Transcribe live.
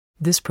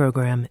This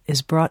program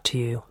is brought to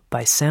you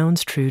by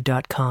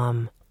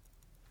SoundsTrue.com.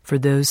 For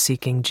those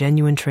seeking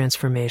genuine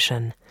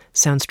transformation,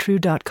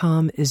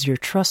 SoundsTrue.com is your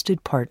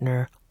trusted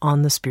partner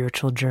on the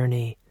spiritual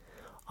journey,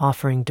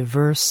 offering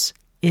diverse,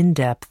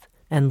 in-depth,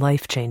 and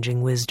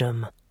life-changing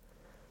wisdom.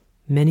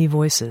 Many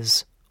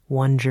voices,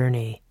 one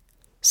journey.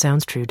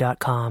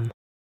 SoundsTrue.com.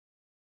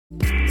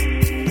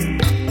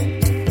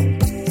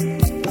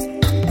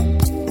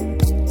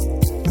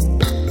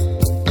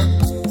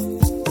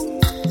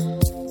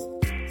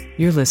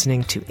 You're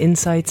listening to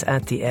Insights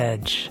at the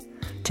Edge.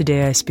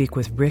 Today I speak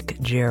with Rick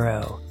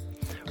Jarow.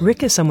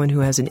 Rick is someone who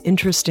has an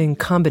interesting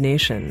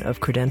combination of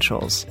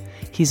credentials.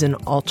 He's an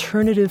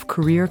alternative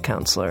career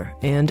counselor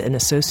and an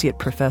associate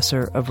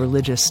professor of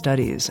religious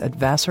studies at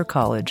Vassar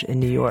College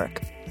in New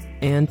York,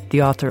 and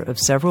the author of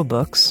several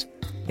books,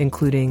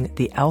 including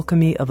The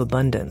Alchemy of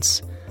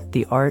Abundance,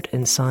 The Art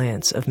and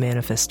Science of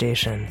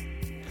Manifestation.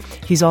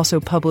 He's also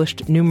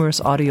published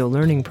numerous audio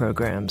learning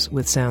programs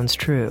with Sounds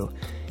True,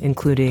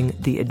 including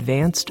the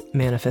Advanced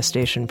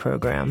Manifestation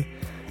Program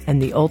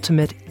and the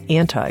Ultimate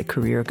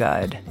Anti-Career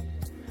Guide.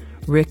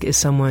 Rick is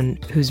someone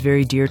who's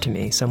very dear to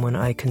me, someone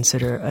I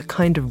consider a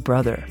kind of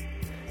brother,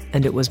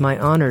 and it was my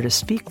honor to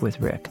speak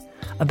with Rick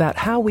about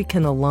how we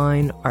can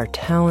align our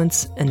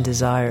talents and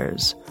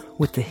desires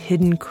with the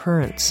hidden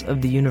currents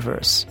of the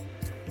universe,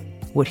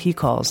 what he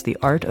calls the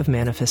art of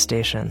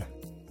manifestation.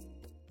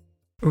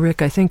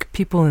 Rick, I think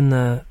people in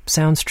the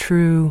Sounds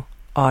True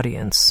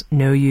audience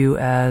know you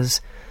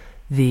as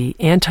the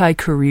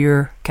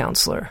anti-career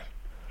counselor.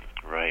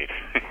 Right.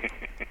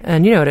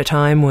 And, at a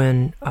time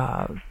when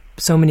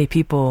so many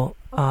people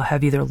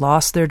have either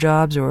lost their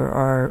jobs or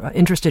are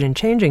interested in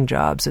changing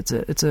jobs,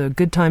 it's a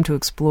good time to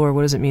explore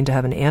what does it mean to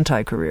have an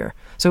anti-career.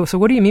 So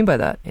what do you mean by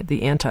that,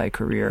 the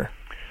anti-career?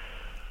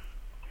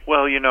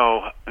 Well,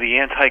 the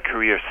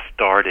anti-career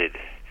started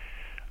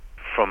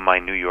from my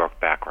New York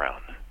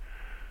background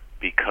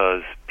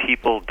because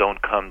people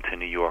don't come to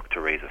New York to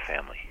raise a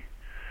family.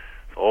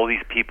 All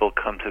these people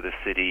come to the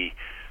city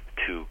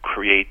to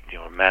create,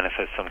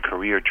 manifest some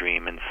career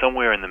dream, and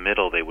somewhere in the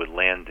middle they would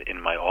land in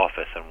my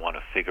office and want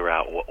to figure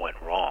out what went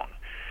wrong.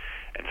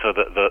 And so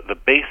the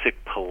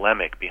basic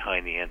polemic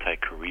behind the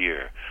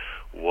anti-career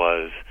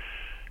was,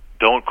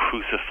 don't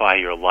crucify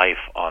your life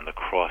on the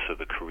cross of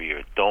the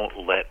career.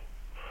 Don't let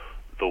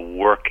the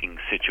working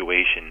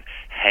situation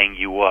hang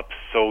you up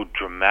so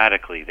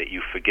dramatically that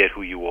you forget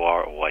who you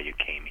are or why you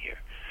came here.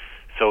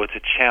 So it's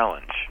a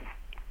challenge.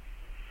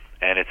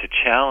 And it's a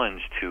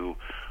challenge to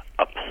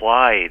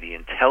apply the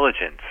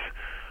intelligence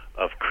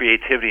of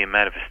creativity and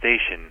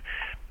manifestation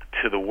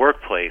to the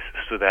workplace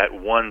so that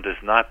one does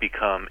not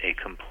become a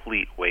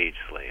complete wage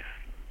slave.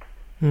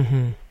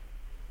 Mm-hmm.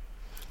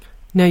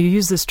 Now, you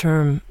use this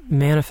term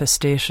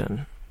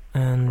manifestation,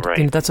 and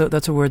right.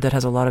 That's a word that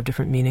has a lot of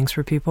different meanings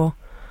for people.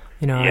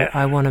 Yes.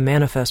 I want to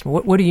manifest.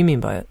 What do you mean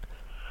by it?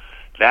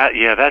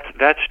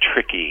 That's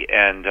tricky,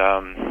 and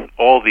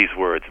all these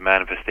words,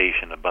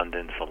 manifestation,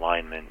 abundance,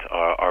 alignment,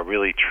 are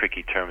really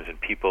tricky terms, and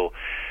people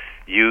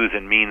use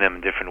and mean them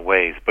in different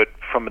ways. But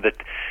from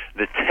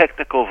the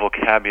technical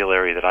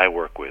vocabulary that I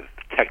work with,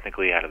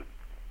 technically out of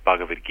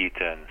Bhagavad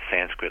Gita and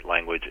Sanskrit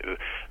language,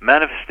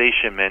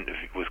 manifestation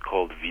was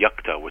called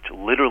vyakta, which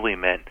literally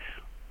meant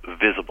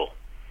visible.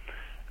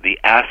 The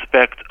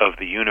aspect of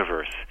the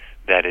universe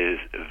that is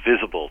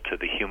visible to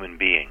the human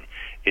being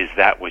is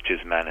that which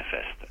is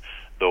manifest.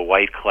 The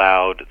white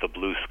cloud, the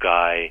blue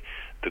sky,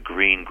 the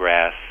green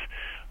grass,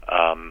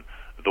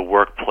 the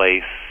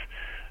workplace,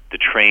 the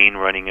train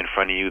running in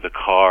front of you, the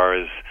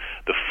cars,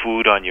 the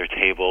food on your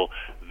table,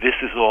 this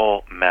is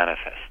all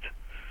manifest.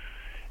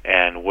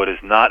 And what is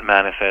not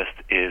manifest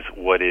is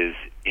what is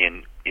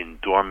in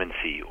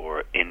dormancy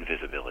or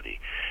invisibility.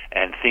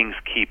 And things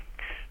keep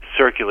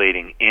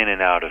circulating in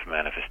and out of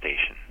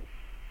manifestation.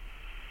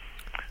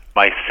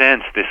 My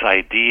sense, this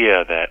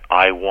idea that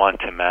I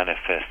want to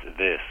manifest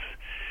this,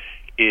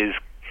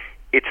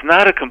 it's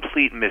not a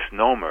complete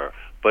misnomer,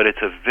 but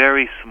it's a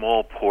very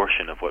small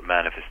portion of what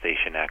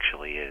manifestation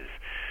actually is.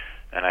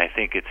 And I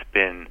think it's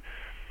been,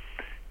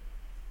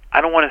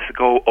 I don't want us to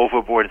go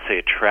overboard and say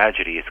a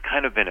tragedy. It's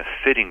kind of been a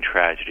fitting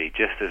tragedy,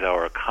 just as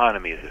our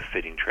economy is a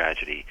fitting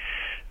tragedy,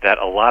 that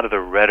a lot of the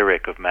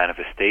rhetoric of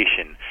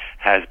manifestation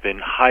has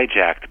been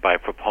hijacked by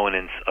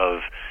proponents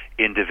of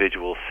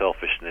individual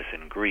selfishness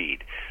and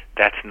greed.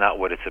 That's not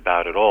what it's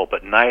about at all,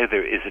 but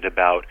neither is it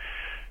about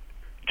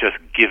just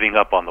giving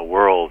up on the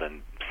world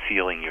and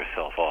sealing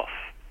yourself off.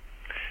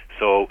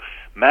 So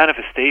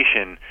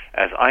manifestation,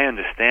 as I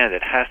understand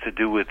it, has to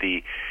do with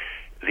the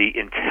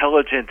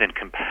intelligent and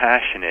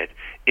compassionate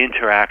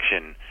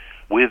interaction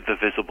with the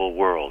visible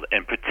world,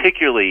 and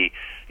particularly,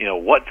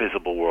 what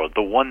visible world?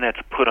 The one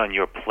that's put on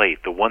your plate,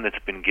 the one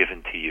that's been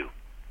given to you.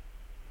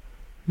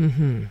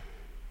 Mm-hmm.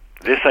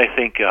 This, I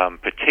think,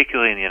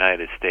 particularly in the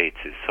United States,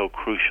 is so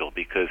crucial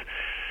because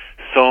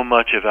so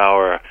much of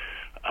our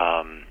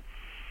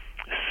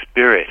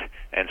spirit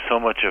and so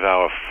much of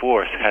our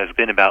force has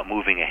been about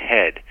moving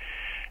ahead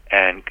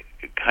and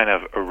kind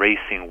of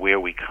erasing where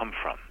we come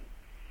from.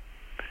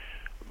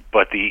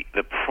 But the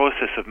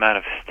process of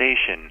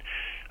manifestation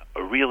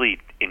really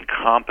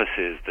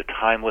encompasses the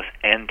timeless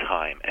end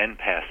time, and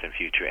past and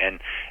future, and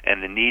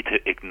the need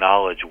to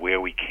acknowledge where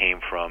we came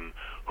from,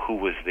 who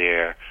was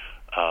there.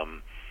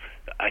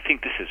 I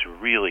think this is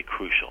really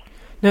crucial.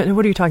 Now,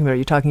 what are you talking about? Are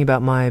you talking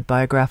about my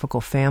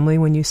biographical family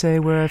when you say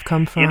where I've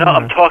come from?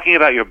 I'm talking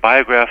about your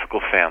biographical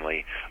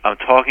family. I'm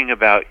talking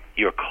about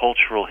your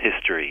cultural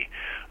history.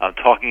 I'm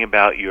talking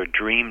about your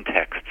dream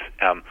texts,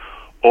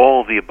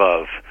 all of the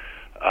above.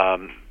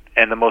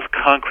 And the most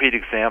concrete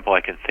example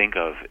I can think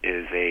of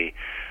is a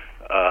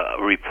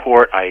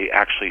report I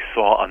actually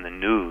saw on the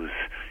news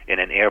in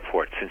an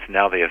airport, since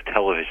now they have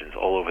televisions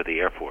all over the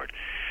airport.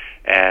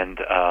 And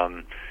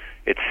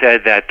it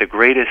said that the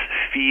greatest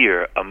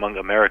fear among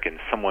Americans,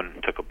 someone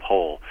took a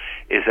poll,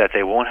 is that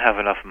they won't have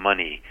enough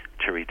money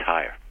to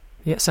retire.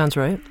 Yeah, sounds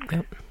right.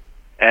 Yep.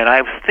 And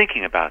I was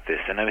thinking about this,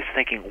 and I was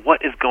thinking,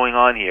 what is going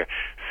on here?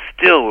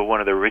 Still, we're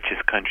one of the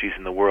richest countries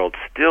in the world.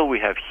 Still, we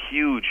have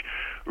huge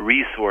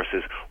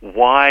resources.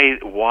 Why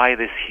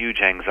this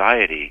huge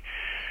anxiety?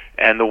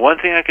 And the one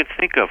thing I could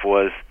think of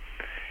was,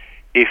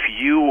 if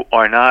you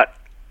are not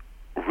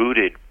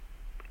rooted,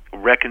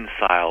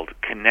 reconciled,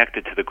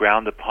 connected to the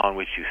ground upon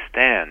which you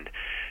stand,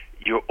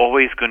 you're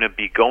always going to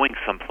be going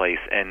someplace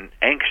and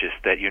anxious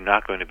that you're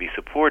not going to be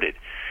supported.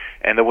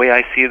 And the way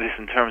I see this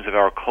in terms of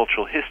our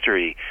cultural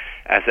history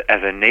as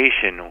a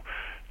nation,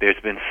 there's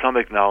been some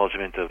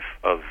acknowledgement of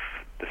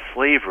the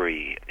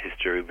slavery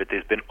history, but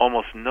there's been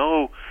almost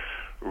no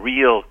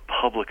real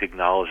public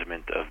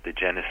acknowledgement of the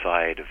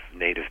genocide of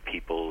native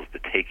peoples, the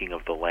taking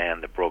of the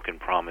land, the broken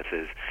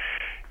promises.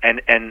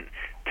 And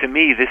to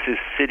me, this is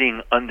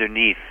sitting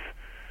underneath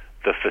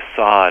the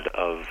facade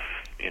of,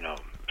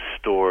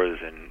 stores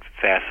and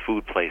fast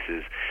food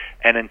places.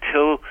 And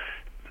until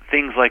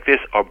things like this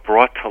are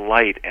brought to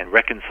light and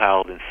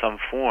reconciled in some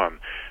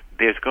form,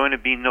 there's going to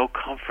be no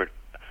comfort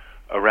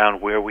around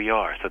where we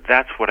are. So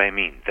that's what I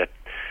mean, that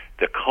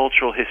the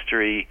cultural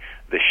history,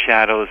 the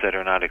shadows that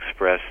are not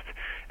expressed,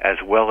 as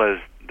well as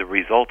the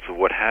results of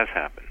what has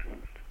happened.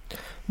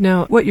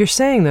 Now, what you're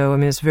saying, though,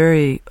 is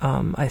very,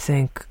 I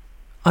think,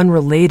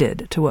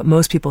 unrelated to what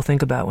most people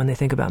think about when they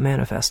think about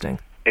manifesting.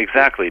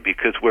 Exactly,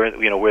 because we're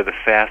the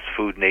fast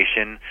food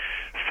nation,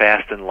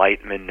 fast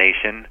enlightenment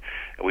nation.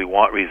 We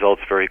want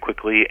results very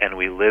quickly, and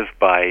we live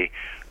by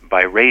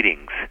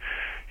ratings.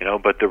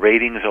 But the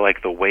ratings are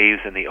like the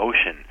waves in the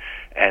ocean,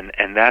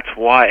 and that's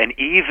why. And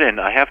even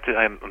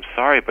I'm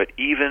sorry, but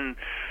even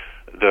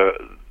the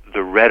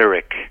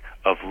rhetoric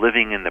of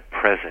living in the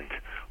present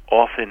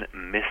often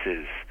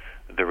misses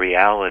the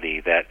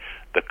reality that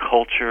the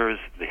cultures,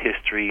 the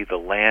history, the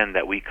land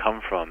that we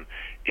come from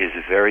is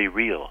very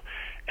real.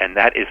 And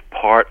that is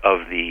part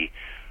of the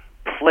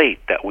plate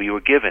that we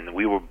were given.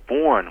 We were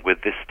born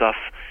with this stuff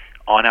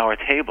on our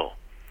table.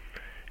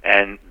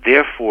 And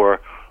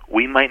therefore,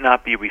 we might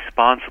not be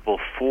responsible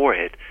for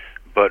it,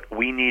 but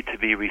we need to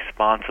be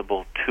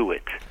responsible to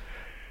it.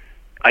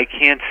 I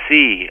can't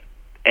see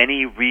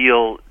any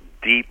real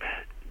deep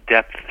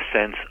depth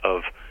sense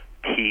of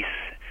peace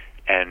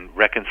and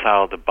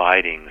reconciled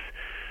abidings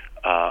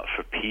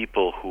for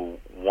people who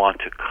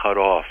want to cut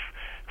off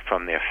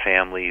from their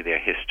family, their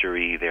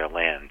history, their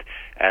land,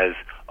 as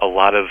a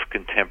lot of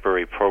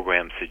contemporary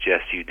programs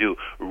suggest you do.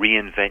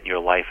 Reinvent your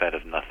life out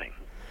of nothing.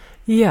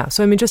 Yeah,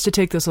 so just to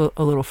take this a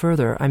little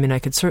further, I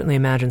could certainly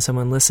imagine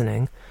someone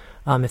listening,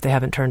 if they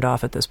haven't turned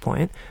off at this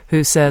point,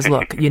 who says,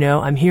 look,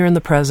 I'm here in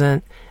the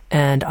present,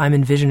 and I'm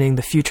envisioning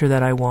the future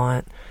that I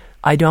want.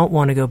 I don't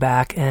want to go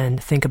back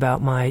and think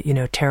about my,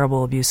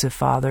 terrible abusive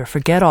father.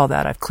 Forget all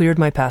that. I've cleared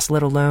my past,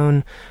 let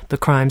alone the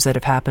crimes that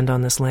have happened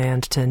on this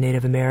land to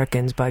Native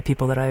Americans by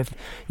people that I've,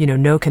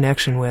 no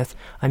connection with.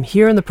 I'm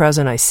here in the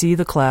present. I see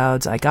the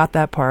clouds. I got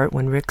that part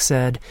when Rick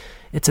said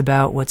it's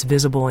about what's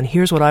visible, and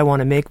here's what I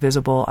want to make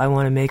visible. I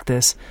want to make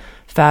this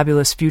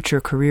fabulous future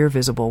career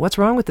visible. What's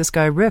wrong with this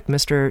guy, Rick,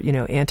 Mr.,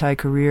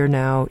 anti-career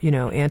now,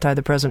 anti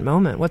the present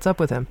moment? What's up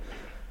with him?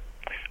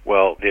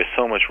 Well, there's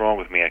so much wrong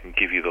with me, I can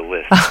give you the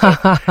list.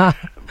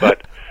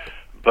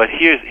 But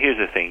here's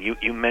the thing.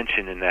 You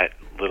mentioned in that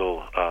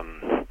little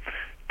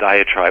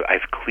diatribe,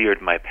 I've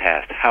cleared my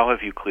past. How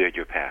have you cleared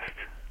your past?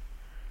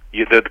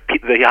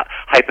 The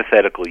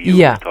hypothetical you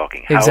were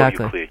talking. How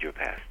exactly. have you cleared your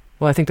past?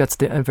 Well, I think that's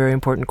a very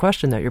important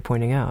question that you're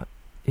pointing out.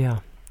 Yeah.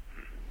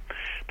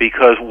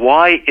 Because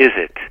why is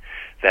it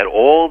that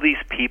all these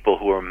people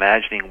who are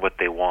imagining what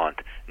they want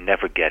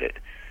never get it?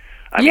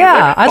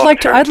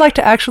 I'd like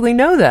to actually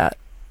know that.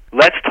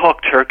 Let's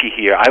talk Turkey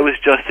here. I was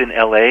just in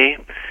L.A.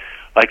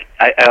 Like,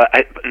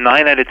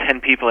 9 out of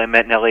 10 people I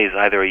met in L.A. is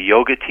either a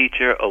yoga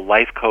teacher, a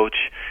life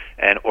coach,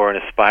 or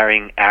an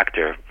aspiring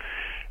actor.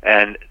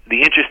 And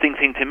the interesting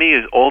thing to me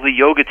is all the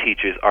yoga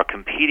teachers are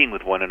competing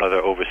with one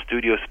another over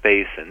studio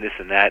space and this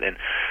and that. And,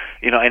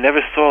 I never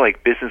saw,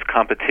 like, business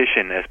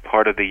competition as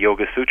part of the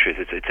Yoga Sutras.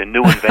 It's a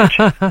new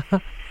invention.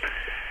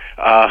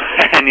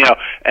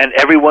 And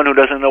everyone who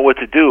doesn't know what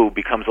to do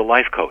becomes a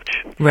life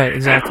coach. Right,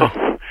 exactly.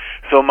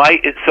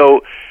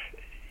 So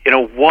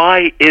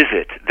why is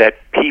it that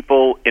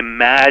people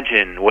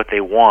imagine what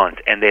they want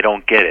and they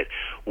don't get it?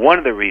 One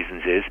of the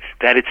reasons is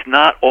that it's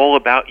not all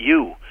about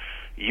you.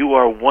 You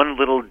are one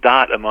little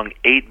dot among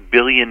 8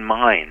 billion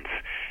minds,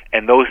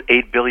 and those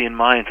 8 billion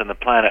minds on the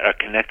planet are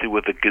connected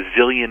with a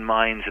gazillion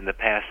minds in the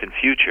past and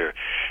future,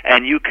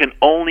 and you can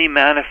only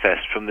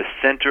manifest from the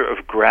center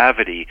of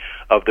gravity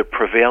of the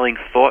prevailing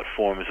thought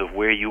forms of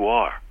where you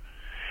are.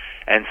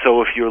 And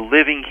so if you're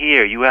living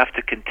here, you have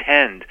to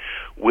contend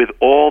with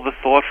all the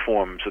thought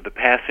forms of the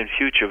past and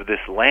future of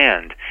this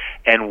land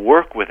and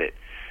work with it,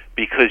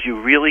 because you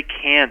really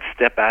can't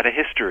step out of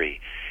history.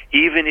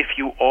 Even if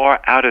you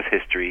are out of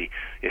history,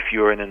 if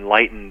you're an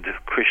enlightened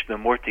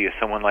Krishnamurti or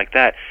someone like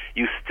that,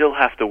 you still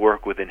have to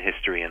work within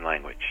history and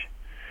language.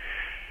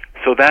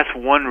 So that's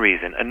one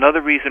reason.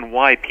 Another reason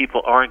why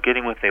people aren't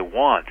getting what they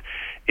want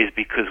is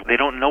because they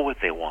don't know what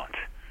they want.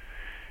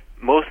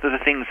 Most of the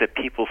things that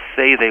people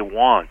say they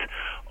want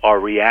are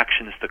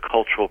reactions to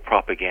cultural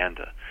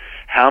propaganda.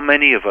 How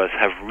many of us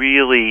have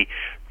really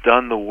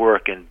done the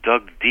work and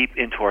dug deep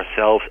into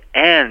ourselves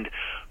and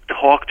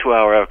talked to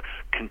our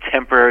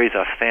contemporaries,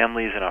 our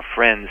families, and our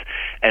friends,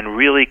 and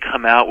really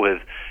come out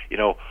with,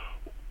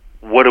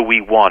 what do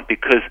we want?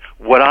 Because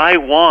what I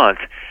want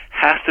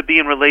has to be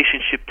in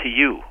relationship to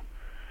you.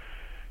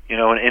 In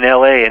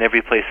LA and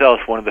every place else,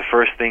 one of the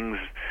first things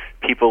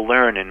people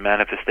learn in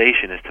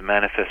manifestation is to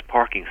manifest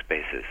parking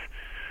spaces.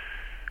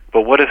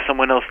 But what if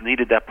someone else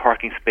needed that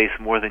parking space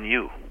more than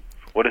you?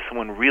 What if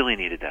someone really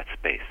needed that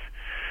space?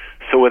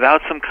 So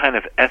without some kind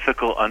of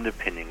ethical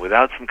underpinning,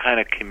 without some kind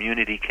of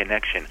community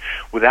connection,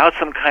 without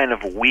some kind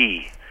of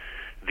we,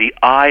 the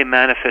I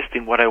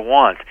manifesting what I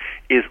want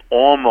is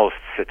almost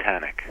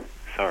satanic.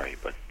 Sorry,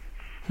 but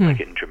I'm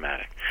getting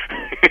dramatic.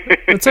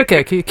 It's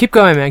okay. Keep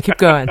going, man. Keep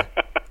going.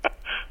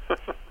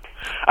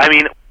 I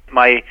mean,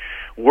 my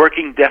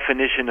working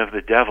definition of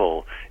the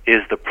devil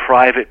is the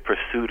private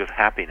pursuit of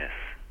happiness,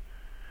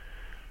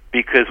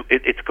 because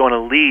it's going to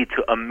lead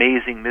to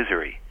amazing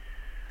misery.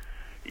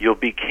 You'll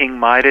be King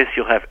Midas.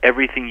 You'll have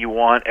everything you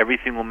want.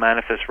 Everything will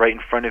manifest right in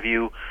front of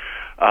you,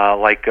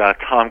 like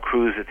Tom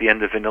Cruise at the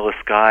end of Vanilla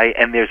Sky,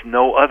 and there's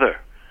no other.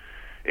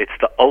 It's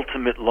the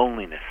ultimate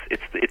loneliness.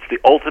 It's the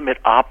ultimate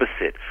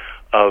opposite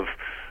of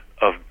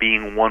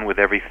being one with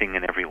everything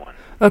and everyone.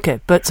 Okay,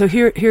 but so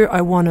here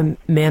I want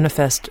to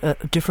manifest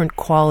different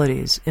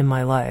qualities in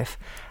my life.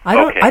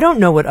 I don't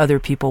know what other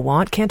people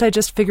want. Can't I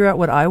just figure out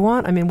what I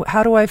want? I mean,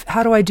 how do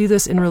I do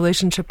this in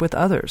relationship with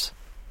others?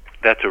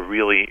 That's a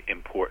really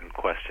important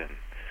question,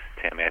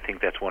 Tami. I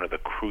think that's one of the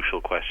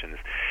crucial questions,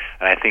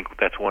 and I think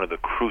that's one of the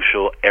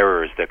crucial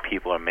errors that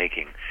people are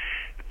making.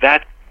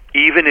 That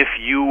even if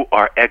you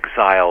are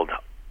exiled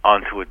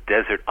onto a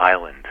desert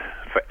island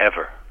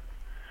forever,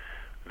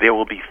 there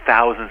will be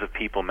thousands of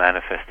people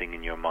manifesting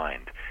in your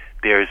mind.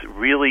 There's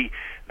really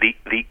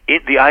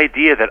the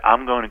idea that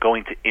I'm going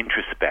to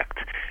introspect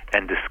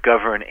and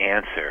discover an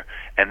answer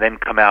and then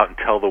come out and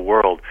tell the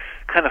world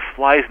kind of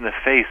flies in the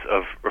face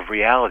of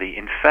reality.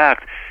 In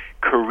fact,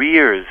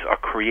 careers are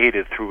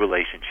created through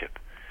relationship.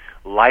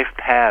 Life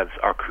paths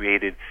are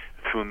created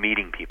through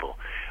meeting people.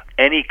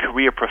 Any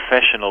career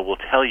professional will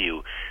tell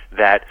you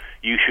that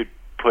you should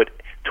put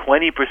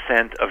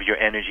 20% of your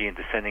energy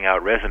into sending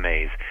out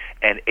resumes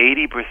and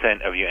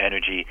 80% of your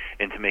energy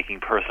into making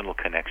personal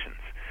connections.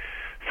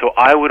 So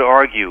I would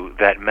argue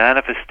that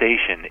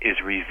manifestation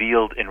is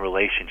revealed in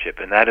relationship,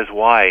 and that is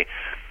why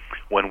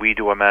when we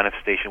do our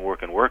manifestation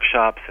work in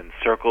workshops and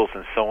circles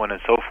and so on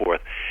and so forth,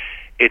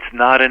 it's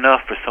not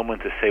enough for someone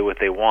to say what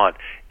they want.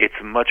 It's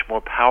much more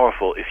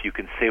powerful if you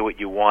can say what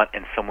you want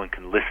and someone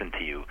can listen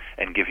to you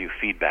and give you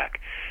feedback.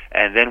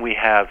 And then we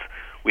have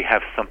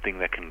something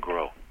that can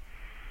grow.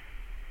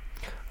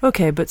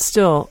 Okay, but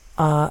still,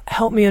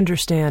 help me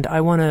understand. I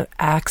want to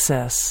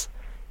access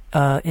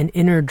an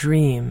inner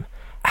dream.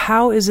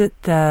 How is it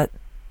that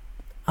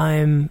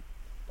I'm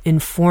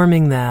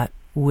informing that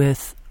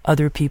with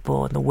other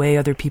people and the way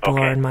other people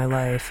are in my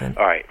life? And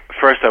all right.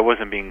 First, I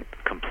wasn't being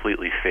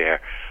completely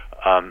fair.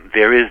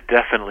 There is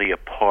definitely a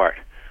part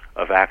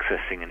of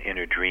accessing an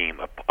inner dream,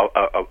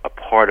 a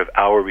part of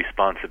our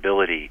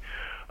responsibility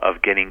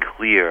of getting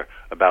clear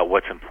about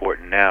what's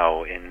important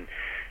now. In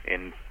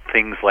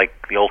things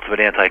like the Ultimate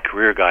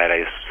Anti-Career Guide,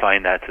 I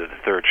assign that to the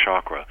third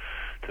chakra,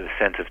 to the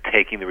sense of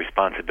taking the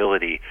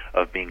responsibility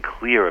of being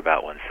clear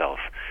about oneself.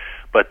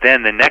 But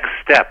then the next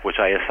step, which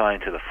I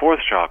assign to the fourth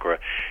chakra,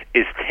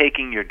 is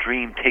taking your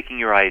dream, taking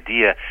your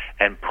idea,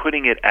 and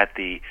putting it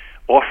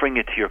offering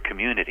it to your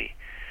community.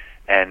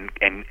 And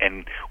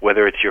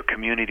whether it's your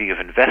community of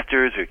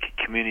investors or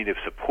community of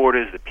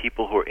supporters, the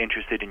people who are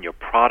interested in your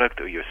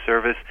product or your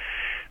service,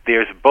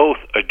 there's both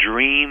a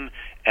dream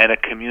and a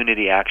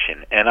community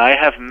action. And I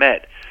have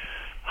met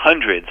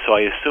hundreds, so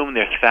I assume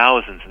there's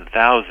thousands and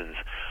thousands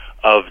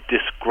of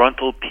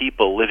disgruntled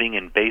people living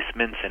in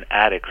basements and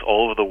attics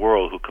all over the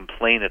world who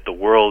complain that the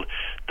world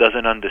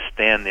doesn't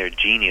understand their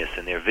genius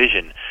and their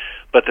vision.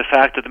 But the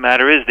fact of the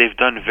matter is they've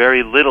done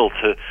very little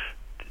to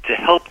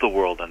help the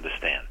world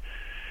understand.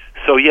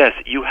 So yes,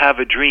 you have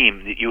a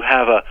dream, you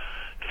have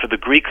For the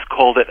Greeks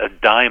called it a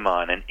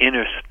daimon, an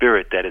inner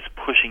spirit that is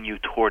pushing you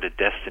toward a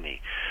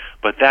destiny.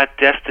 But that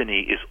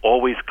destiny is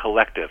always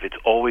collective. It's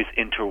always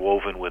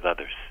interwoven with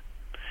others.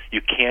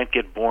 You can't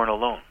get born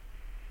alone.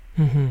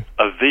 Mm-hmm.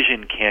 A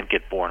vision can't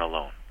get born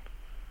alone.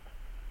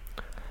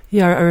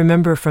 Yeah, I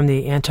remember from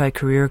the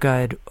Anti-Career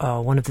Guide,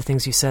 one of the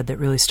things you said that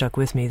really stuck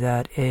with me,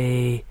 that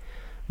a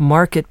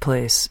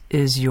marketplace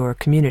is your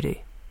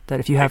community. That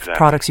if you have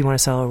products you want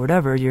to sell or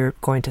whatever, you're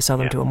going to sell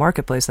them to a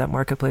marketplace. That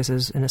marketplace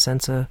is, in a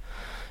sense,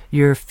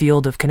 your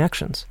field of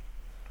connections.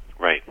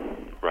 Right.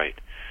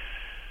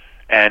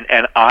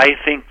 And I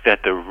think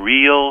that the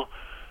real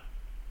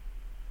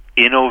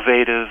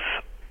innovative,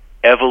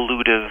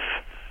 evolutive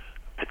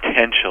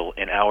potential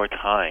in our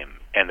time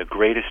and the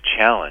greatest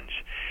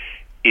challenge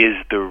is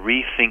the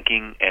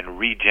rethinking and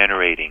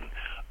regenerating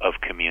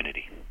of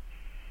community.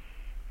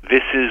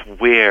 This is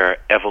where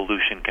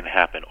evolution can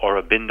happen.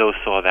 Aurobindo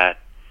saw that.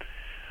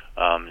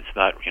 It's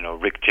not,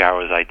 Rick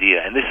Jarow's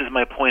idea. And this is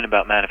my point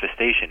about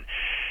manifestation.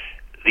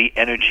 The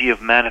energy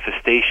of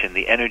manifestation,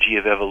 the energy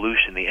of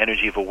evolution, the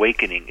energy of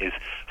awakening is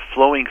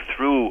flowing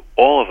through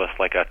all of us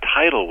like a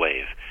tidal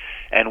wave.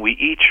 And we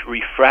each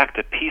refract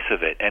a piece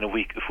of it. And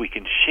if we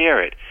can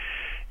share it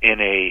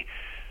in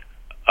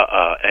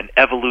an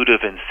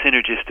evolutive and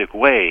synergistic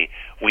way,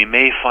 we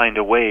may find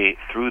a way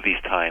through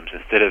these times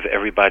instead of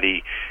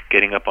everybody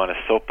getting up on a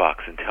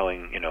soapbox and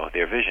telling,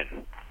 their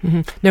vision.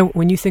 Mm-hmm. Now,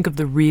 when you think of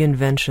the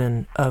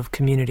reinvention of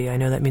community, I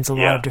know that means a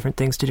lot of different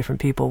things to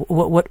different people.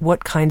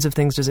 What kinds of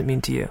things does it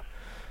mean to you?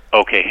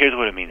 Okay, here's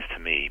what it means to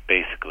me,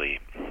 basically.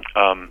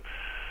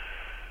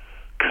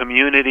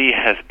 Community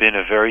has been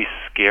a very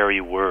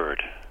scary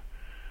word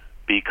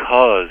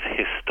because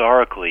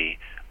historically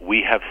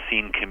we have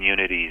seen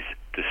communities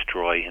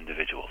destroy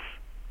individuals.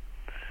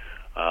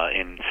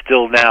 And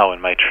still now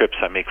in my trips,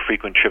 I make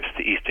frequent trips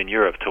to Eastern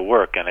Europe to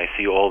work, and I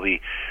see all the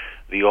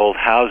old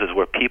houses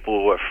where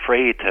people were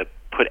afraid to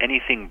put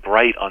anything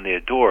bright on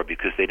their door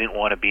because they didn't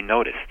want to be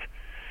noticed,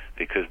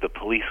 because the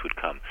police would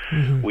come.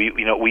 Mm-hmm.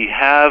 We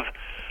have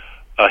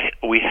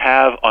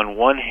on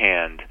one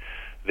hand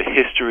the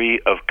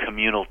history of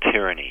communal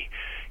tyranny.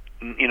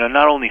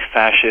 Not only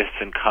fascists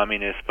and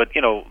communists, but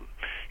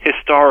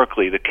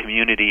historically the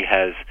community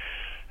has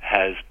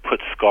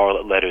put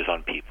scarlet letters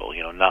on people,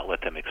 not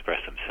let them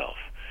express themselves.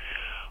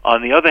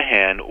 On the other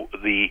hand,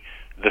 the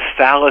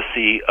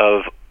fallacy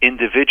of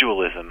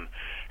individualism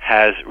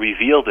has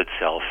revealed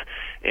itself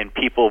in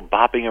people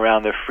bopping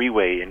around the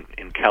freeway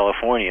in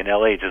California and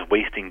LA just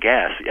wasting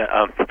gas,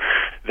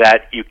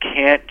 that you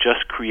can't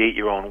just create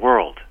your own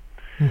world.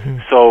 Mm-hmm.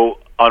 So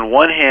on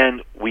one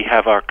hand, we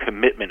have our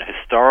commitment,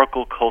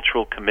 historical,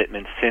 cultural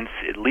commitment since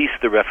at least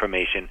the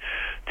Reformation,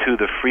 to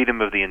the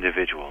freedom of the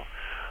individual.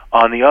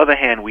 On the other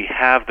hand, we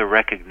have the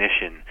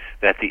recognition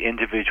that the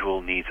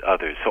individual needs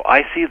others. So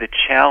I see the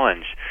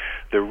challenge,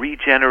 the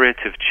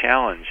regenerative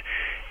challenge,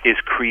 is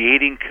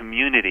creating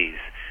communities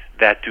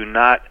that do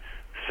not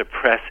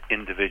suppress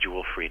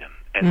individual freedom.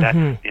 And that's,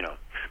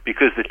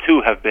 because the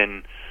two have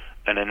been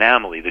an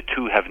anomaly. The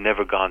two have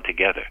never gone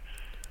together.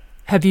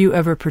 Have you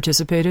ever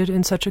participated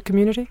in such a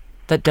community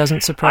that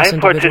doesn't suppress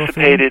individual freedom? I've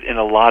participated in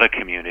a lot of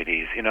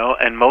communities,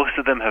 and most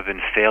of them have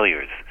been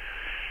failures.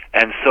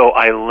 And so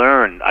I've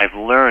learned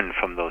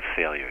from those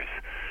failures.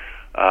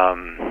 I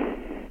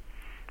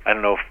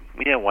don't know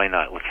why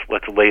not?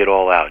 Let's lay it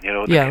all out.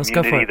 Let's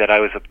go for it.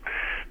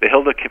 The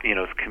Hilda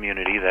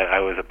community that I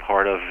was a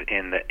part of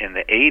in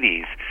the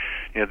 80s,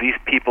 these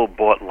people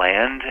bought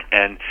land,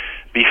 and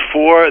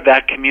before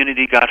that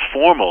community got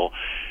formal,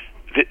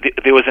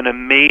 there was an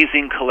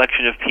amazing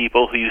collection of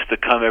people who used to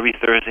come every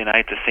Thursday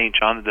night to St.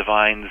 John the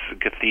Divine's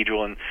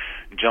Cathedral and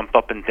jump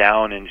up and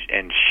down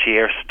and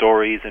share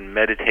stories and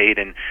meditate.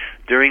 And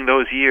during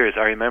those years,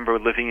 I remember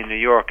living in New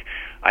York,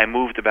 I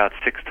moved about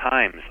 6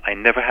 times. I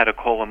never had to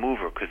call a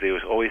mover because there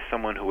was always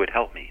someone who would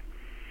help me.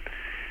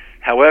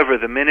 However,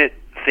 the minute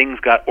things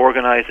got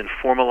organized and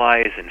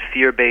formalized and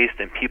fear-based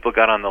and people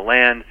got on the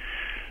land,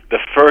 the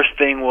first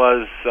thing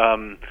was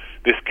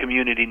this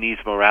community needs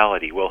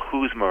morality. Well,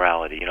 whose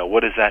morality?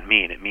 What does that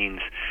mean? It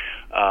means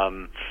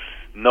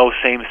no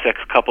same-sex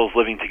couples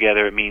living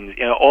together. It means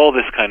all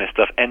this kind of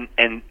stuff. And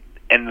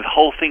the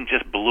whole thing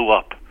just blew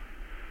up.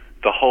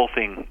 The whole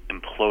thing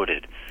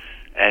imploded.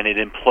 And it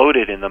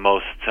imploded in the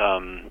most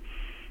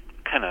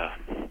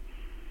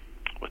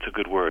what's a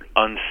good word?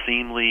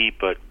 Unseemly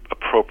but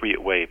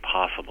appropriate way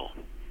possible,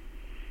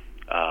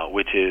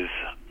 which is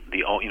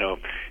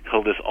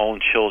Hilda's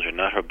own children,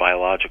 not her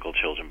biological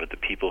children, but the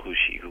people who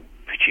she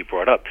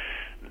brought up.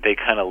 They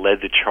kind of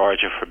led the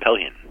charge of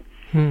rebellion.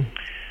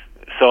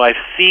 So I've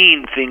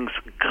seen things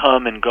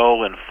come and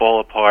go and fall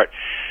apart.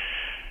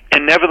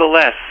 And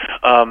nevertheless,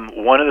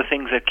 one of the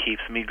things that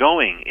keeps me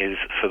going is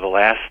for the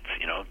last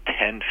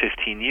 10,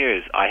 15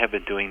 years, I have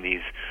been doing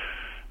these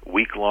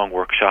week-long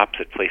workshops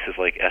at places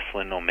like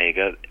Esalen and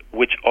Omega,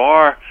 which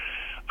are,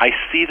 I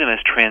see them as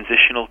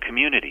transitional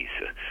communities.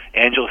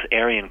 Angelos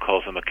Arian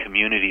calls them a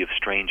community of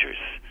strangers.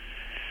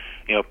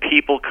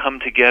 people come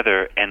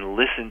together and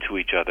listen to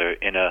each other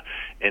in a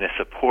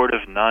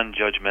supportive,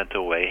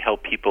 non-judgmental way,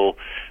 help people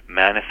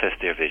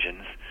manifest their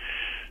visions.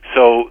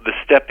 So the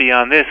step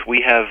beyond this,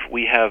 we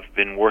have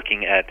been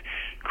working at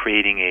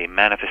creating a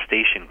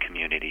manifestation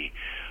community,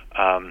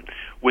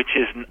 which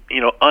is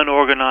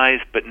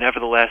unorganized, but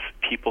nevertheless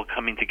people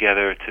coming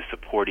together to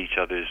support each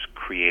other's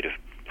creative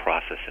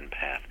process and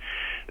path.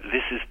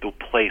 This is the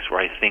place where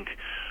I think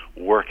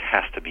work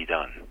has to be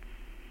done.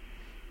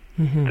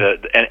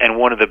 Mm-hmm. And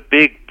one of the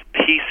big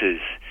pieces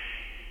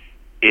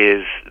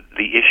is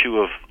the issue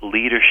of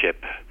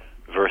leadership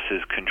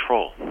versus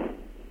control.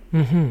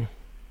 Mm-hmm.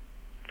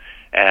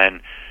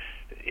 And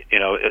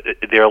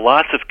there are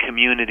lots of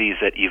communities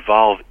that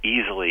evolve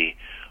easily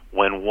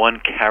when one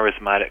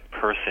charismatic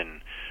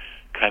person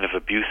kind of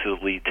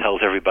abusively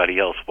tells everybody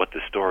else what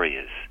the story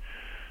is.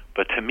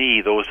 But to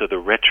me, those are the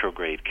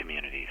retrograde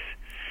communities.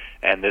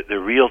 And the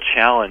real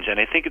challenge, and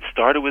I think it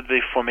started with the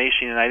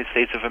formation of the United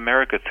States of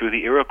America through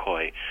the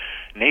Iroquois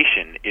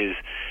nation,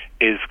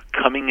 is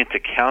coming into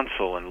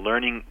council and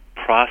learning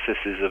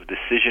processes of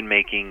decision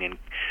making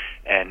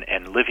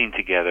and living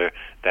together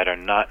that are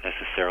not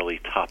necessarily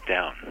top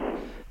down.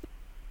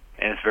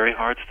 And it's very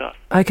hard stuff.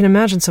 I can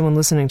imagine someone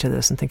listening to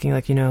this and thinking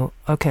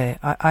okay,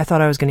 I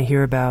thought I was going to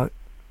hear about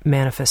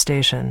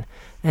manifestation,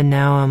 and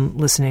now I'm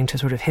listening to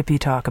sort of hippie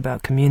talk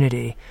about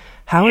community.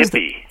 How is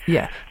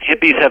Yeah.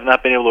 Hippies have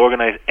not been able to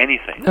organize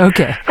anything.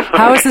 Okay.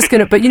 How is this going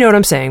to... But you know what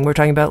I'm saying. We're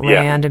talking about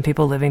land and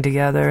people living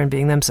together and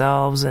being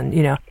themselves and,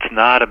 It's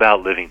not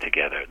about living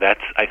together.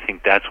 I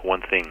think that's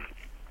one thing.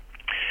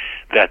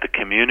 That the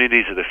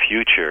communities of the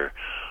future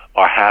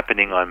are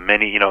happening on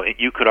many...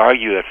 you could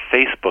argue that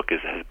Facebook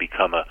has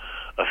become a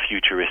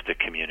futuristic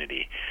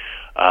community.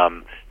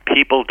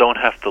 People don't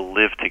have to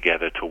live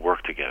together to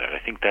work together. I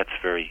think that's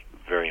very,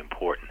 very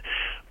important.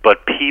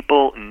 But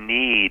people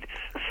need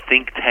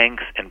think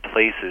tanks and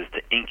places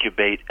to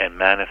incubate and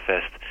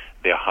manifest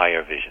their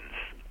higher visions.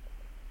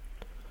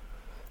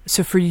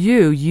 So for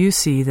you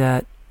see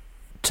that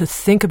to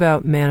think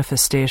about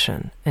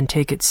manifestation and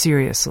take it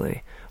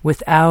seriously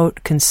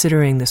without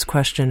considering this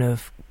question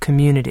of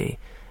community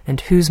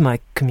and who's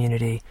my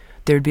community,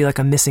 there'd be like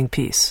a missing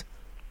piece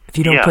if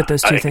you don't put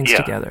those two things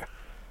together.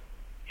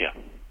 Yeah,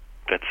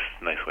 that's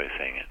a nice way of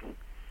saying it.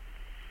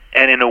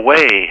 And in a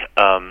way...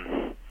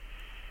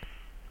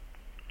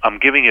 I'm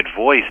giving it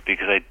voice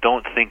because I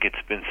don't think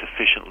it's been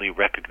sufficiently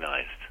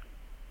recognized.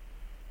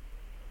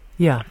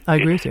 Yeah, I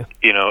agree with you.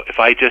 If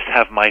I just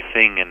have my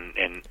thing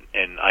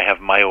and I have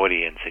my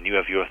audience and you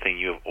have your thing,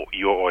 you have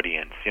your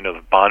audience,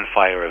 the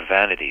bonfire of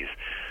vanities,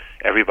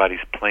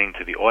 everybody's playing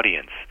to the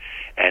audience.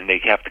 And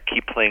they have to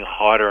keep playing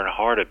harder and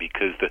harder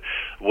because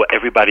what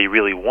everybody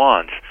really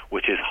wants,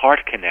 which is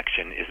heart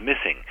connection, is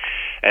missing.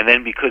 And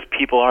then because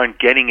people aren't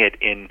getting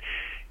it in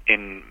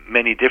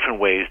many different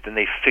ways, then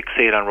they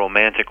fixate on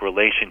romantic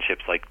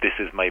relationships like this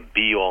is my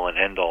be-all and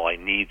end-all, I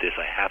need this,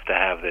 I have to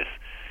have this.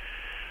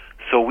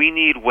 So we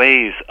need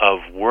ways of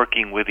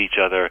working with each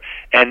other.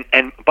 And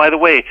by the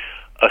way,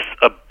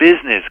 a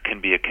business can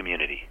be a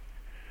community.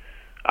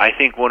 I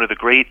think one of the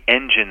great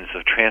engines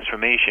of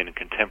transformation in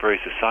contemporary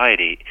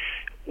society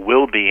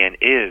will be and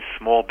is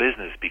small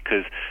business,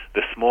 because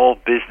the small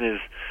business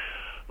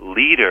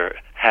leader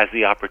has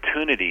the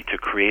opportunity to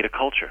create a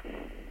culture.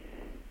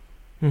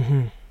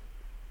 Mm-hmm.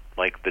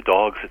 Like the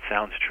dogs, it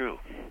sounds true.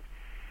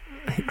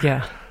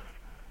 Yeah.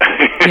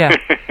 Yeah,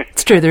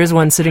 it's true. There is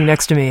one sitting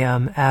next to me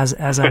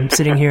as I'm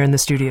sitting here in the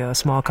studio, a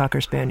small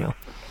Cocker Spaniel.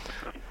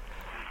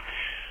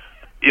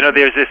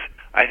 There's this,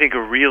 I think,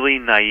 a really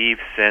naive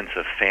sense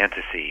of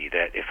fantasy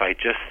that if I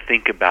just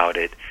think about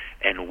it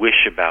and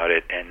wish about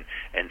it and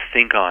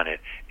think on it,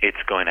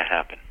 it's going to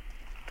happen.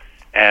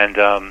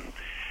 And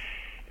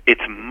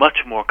it's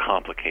much more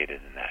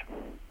complicated than that,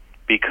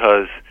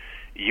 because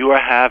you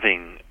are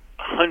having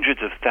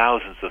hundreds of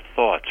thousands of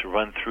thoughts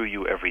run through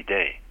you every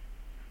day.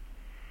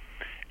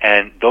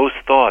 And those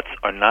thoughts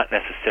are not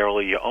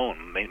necessarily your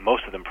own.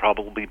 Most of them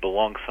probably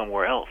belong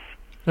somewhere else.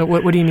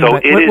 What do you mean? So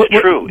it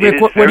is true.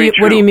 Rick,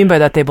 what do you mean by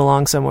that? They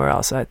belong somewhere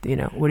else? What do you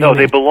mean?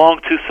 They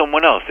belong to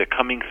someone else. They're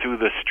coming through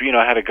the street.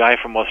 I had a guy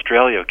from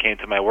Australia who came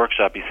to my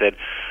workshop. He said,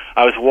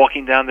 I was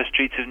walking down the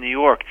streets of New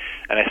York,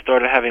 and I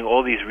started having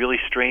all these really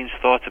strange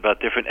thoughts about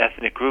different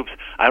ethnic groups.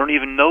 I don't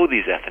even know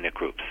these ethnic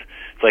groups.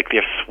 It's like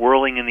they're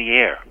swirling in the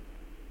air.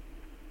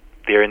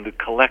 They're in the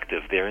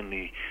collective. They're in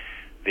the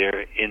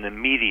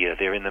media.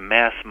 They're in the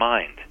mass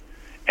mind,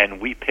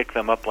 and we pick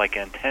them up like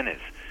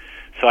antennas.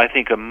 So I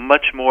think a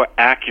much more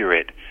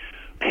accurate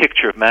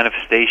picture of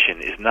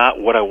manifestation is not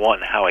what I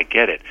want and how I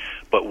get it,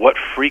 but what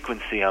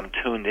frequency I'm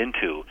tuned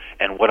into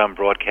and what I'm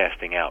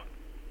broadcasting out.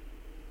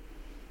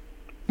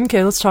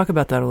 Okay, let's talk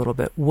about that a little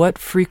bit. What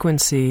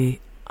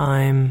frequency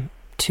I'm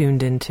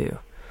tuned into?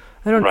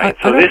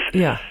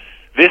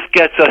 This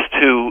gets us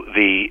to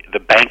the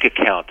bank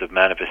account of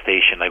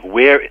manifestation. Like,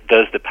 where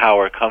does the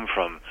power come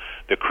from,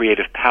 the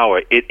creative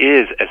power? It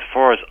is, as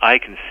far as I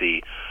can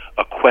see,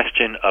 a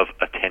question of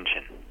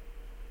attention.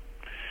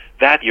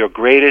 That your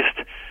greatest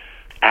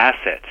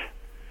asset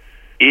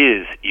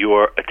is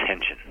your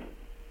attention.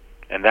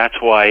 And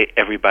that's why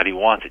everybody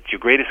wants it. It's your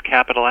greatest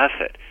capital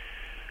asset,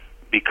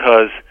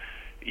 because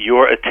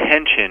your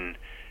attention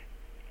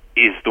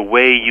is the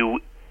way you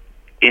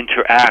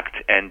interact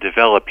and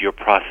develop your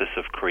process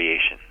of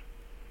creation.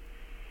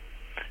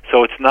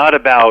 So it's not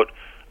about,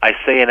 I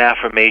say an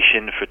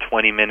affirmation for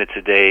 20 minutes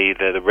a day,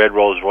 the red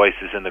Rolls Royce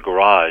is in the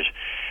garage,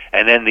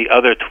 and then the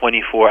other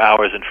 24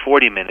 hours and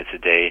 40 minutes a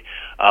day,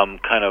 I'm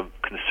kind of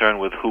concerned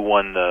with who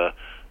won the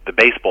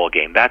baseball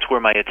game. That's where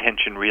my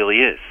attention really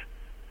is.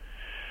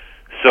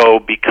 So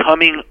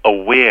becoming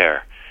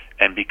aware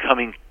and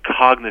becoming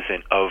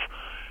cognizant of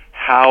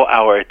how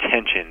our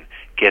attention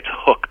gets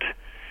hooked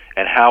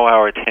and how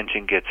our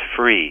attention gets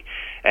free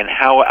and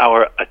how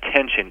our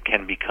attention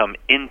can become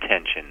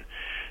intention,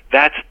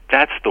 that's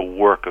the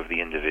work of the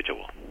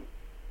individual.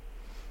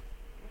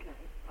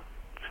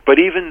 But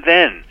even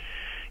then,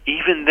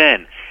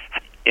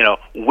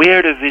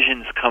 where do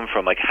visions come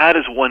from? Like, how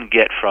does one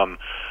get from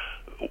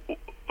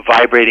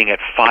vibrating at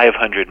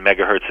 500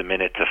 megahertz a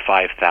minute to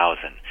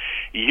 5,000?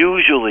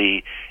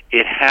 Usually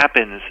it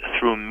happens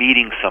through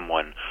meeting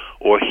someone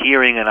or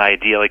hearing an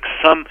idea. Like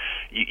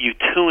you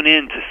tune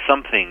in to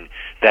something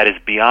that is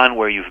beyond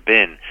where you've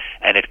been,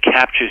 and it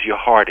captures your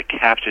heart, it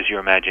captures your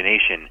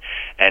imagination,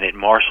 and it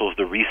marshals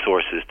the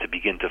resources to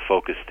begin to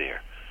focus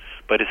there.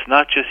 But it's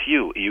not just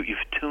you. You've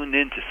tuned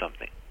into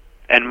something.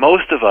 And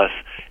most of us,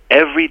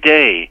 every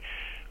day,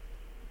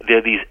 there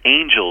are these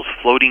angels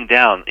floating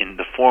down in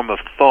the form of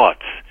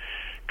thoughts,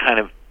 kind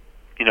of,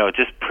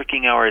 just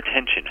pricking our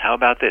attention. How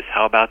about this?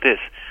 How about this?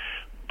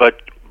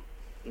 But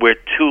we're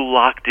too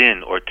locked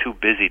in or too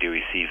busy to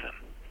receive them.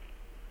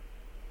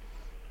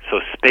 So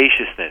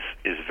spaciousness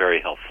is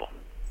very helpful.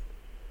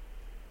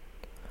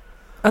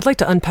 I'd like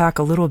to unpack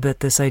a little bit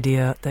this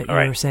idea that you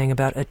were saying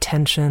about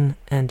attention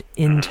and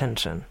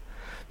intention.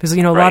 Because,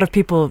 a lot of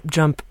people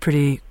jump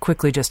pretty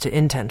quickly just to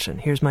intention.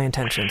 Here's my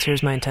intentions.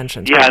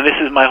 Yeah, and this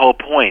is my whole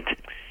point.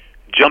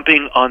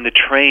 Jumping on the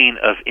train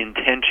of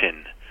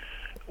intention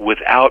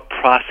without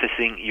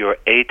processing your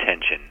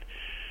attention,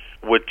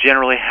 what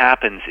generally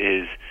happens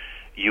is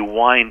you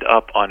wind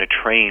up on a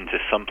train to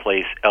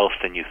someplace else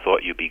than you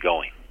thought you'd be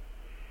going.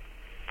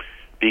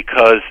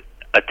 Because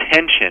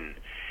attention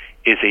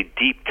is a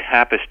deep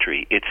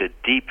tapestry. It's a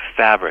deep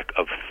fabric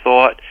of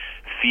thought,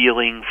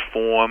 feeling,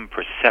 form,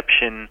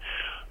 perception,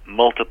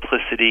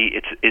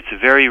 multiplicity. It's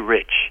very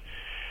rich.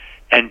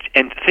 And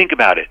think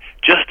about it.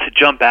 Just to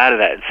jump out of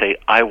that and say,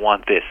 I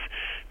want this.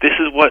 This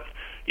is what,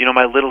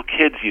 my little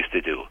kids used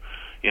to do.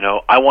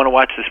 I want to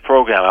watch this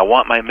program. I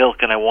want my milk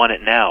and I want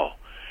it now.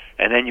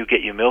 And then you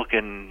get your milk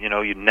and,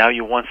 now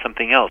you want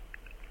something else.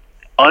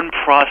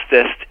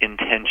 Unprocessed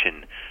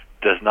intention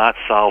does not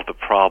solve the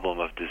problem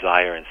of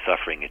desire and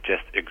suffering. It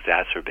just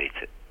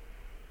exacerbates it.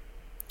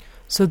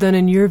 So then,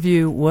 in your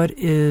view, what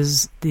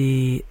is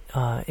the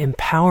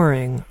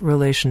empowering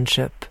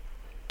relationship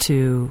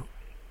to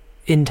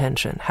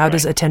intention? How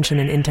does attention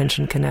and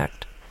intention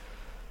connect?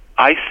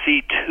 I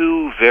see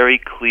two very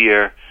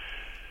clear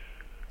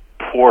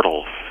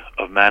portals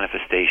of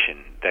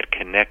manifestation that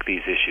connect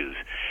these issues.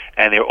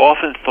 And they're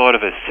often thought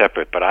of as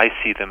separate, but I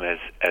see them as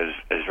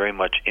very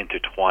much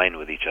intertwined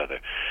with each other.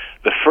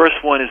 The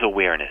first one is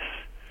awareness.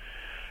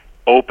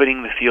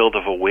 Opening the field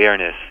of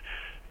awareness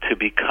to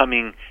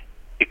becoming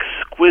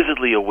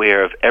exquisitely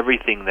aware of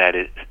everything that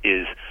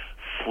is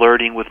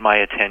flirting with my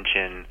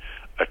attention,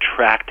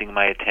 attracting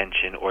my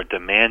attention, or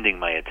demanding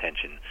my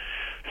attention,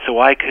 so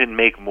I can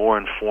make more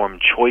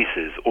informed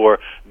choices or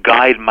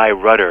guide my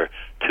rudder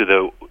to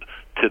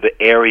the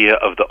area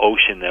of the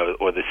ocean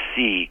or the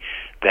sea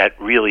that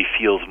really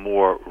feels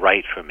more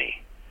right for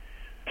me.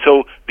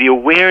 So the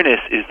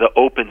awareness is the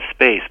open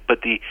space,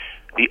 but the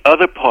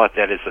other part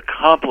that is a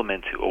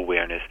complement to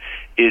awareness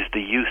is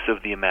the use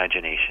of the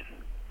imagination.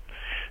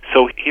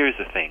 So here's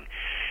the thing.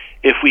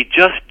 If we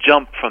just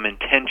jump from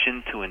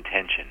intention to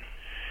intention,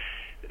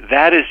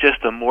 that is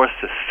just a more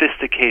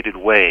sophisticated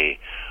way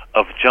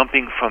of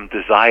jumping from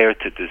desire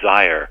to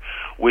desire,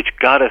 which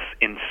got us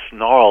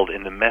ensnarled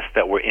in the mess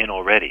that we're in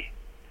already.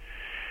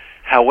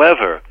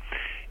 However,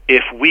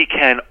 if we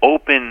can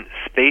open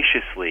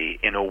spaciously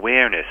in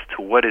awareness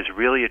to what is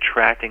really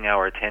attracting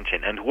our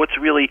attention and what's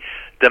really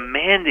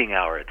demanding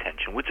our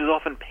attention, which is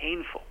often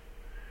painful,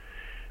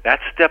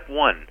 that's step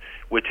one,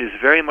 which is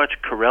very much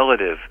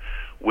correlative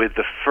with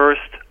the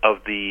first of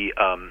the,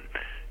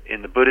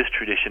 in the Buddhist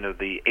tradition, of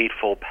the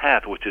Eightfold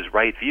Path, which is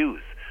right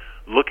views.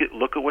 Look at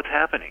what's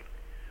happening.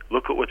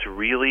 Look at what's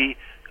really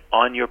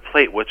on your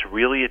plate, what's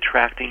really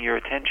attracting your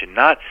attention.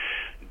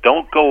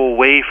 Don't go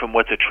away from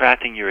what's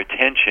attracting your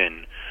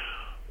attention,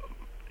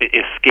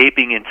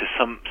 escaping into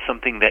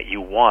something that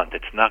you want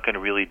that's not going to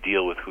really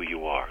deal with who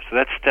you are. So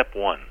that's step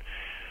one.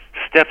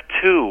 Step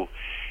two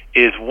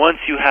is, once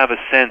you have a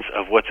sense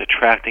of what's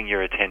attracting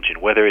your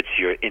attention, whether it's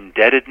your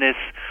indebtedness,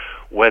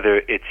 whether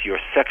it's your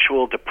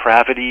sexual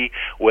depravity,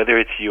 whether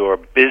it's your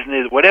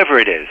business, whatever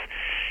it is,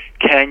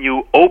 can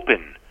you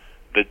open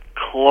the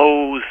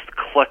closed,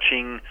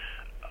 clutching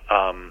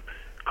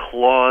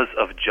claws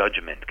of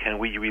judgment? Can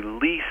we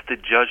release the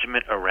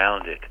judgment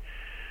around it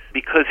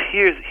Because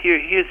here's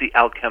the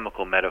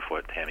alchemical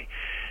metaphor, Tami.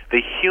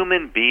 The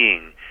human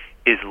being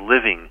is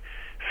living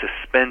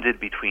suspended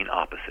between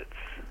opposites.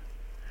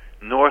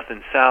 North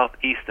and south,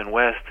 east and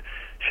west.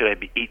 Should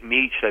I eat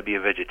meat? Should I be a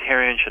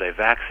vegetarian? Should I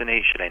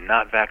vaccinate? Should I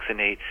not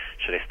vaccinate?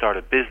 Should I start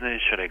a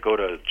business? Should I go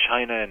to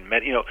China and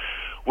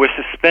we're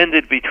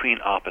suspended between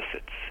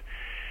opposites.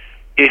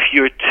 If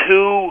you're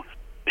too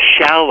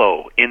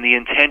shallow in the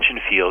intention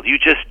field, you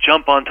just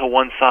jump onto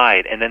one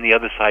side and then the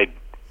other side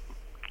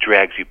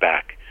drags you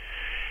back.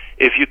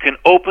 If you can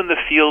open the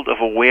field of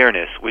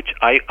awareness, which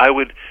I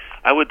would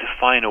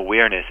define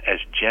awareness as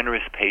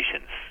generous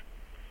patience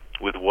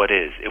with what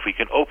is. If we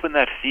can open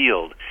that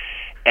field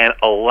and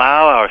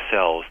allow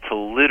ourselves to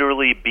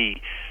literally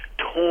be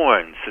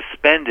torn,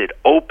 suspended,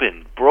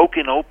 open,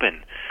 broken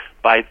open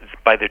by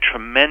the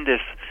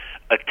tremendous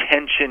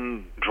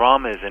attention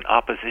dramas and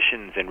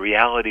oppositions and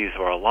realities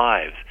of our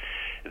lives,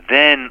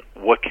 then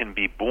what can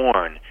be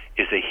born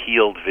is a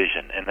healed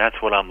vision, and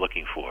that's what I'm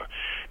looking for.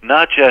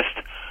 Not just,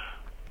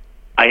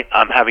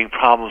 I'm having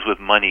problems with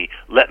money,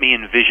 let me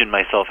envision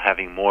myself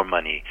having more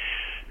money.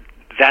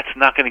 That's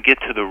not going to get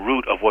to the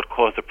root of what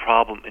caused the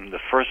problem in the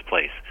first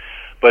place.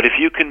 But if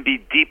you can be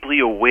deeply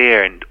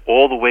aware in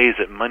all the ways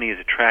that money is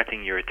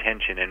attracting your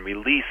attention and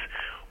release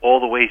all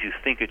the ways you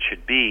think it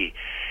should be,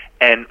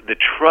 and the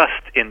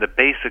trust in the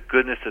basic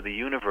goodness of the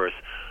universe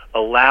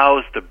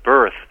allows the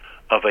birth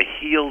of a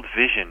healed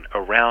vision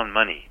around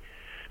money.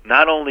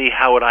 Not only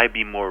how would I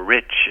be more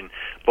rich,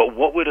 but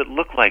what would it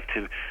look like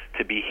to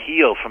be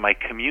healed, for my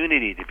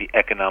community to be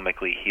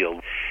economically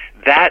healed.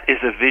 That is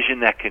a vision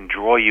that can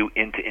draw you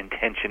into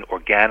intention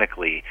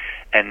organically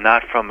and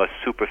not from a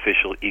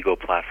superficial ego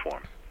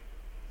platform.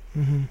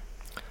 Mm-hmm.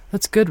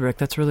 That's good, Rick.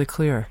 That's really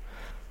clear.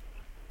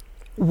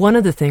 One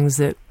of the things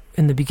that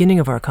in the beginning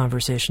of our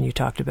conversation you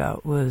talked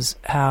about was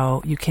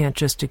how you can't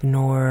just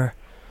ignore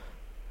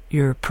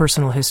your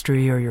personal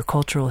history or your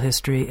cultural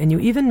history. And you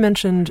even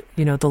mentioned,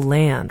 the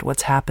land,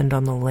 what's happened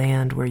on the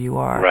land where you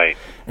are. Right.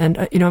 And,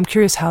 I'm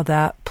curious how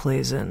that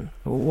plays in.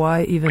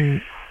 Why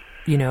even,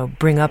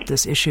 bring up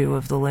this issue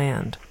of the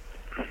land?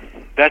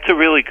 That's a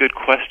really good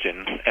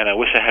question, and I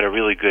wish I had a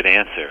really good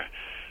answer.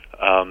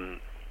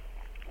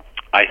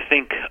 I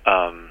think,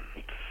 I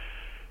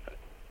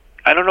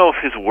don't know if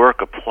his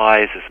work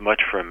applies as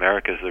much for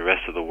America as the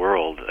rest of the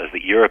world, as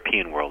the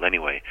European world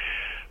anyway.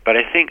 But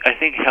I think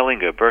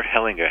Bert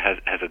Hellinger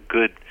has a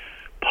good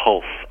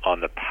pulse on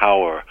the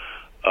power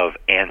of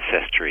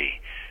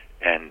ancestry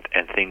and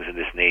things of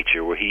this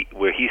nature, where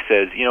he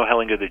says,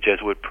 Hellinger, the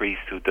Jesuit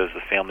priest who does the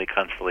family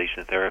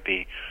constellation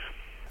therapy.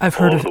 I've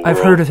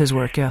heard of his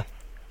work, yeah.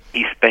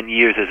 He spent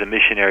years as a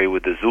missionary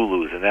with the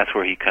Zulus, and that's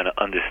where he kind of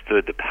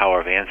understood the power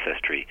of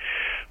ancestry.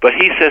 But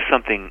he says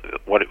something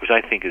which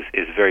I think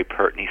is very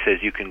pertinent. He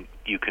says you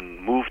can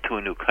move to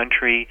a new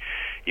country,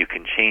 you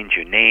can change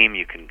your name,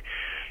 you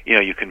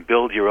can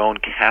build your own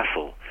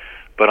castle,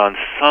 but on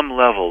some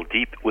level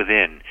deep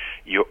within,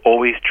 you're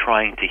always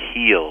trying to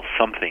heal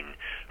something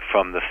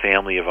from the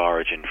family of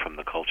origin, from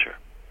the culture.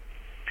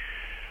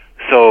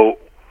 So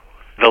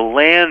the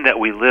land that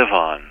we live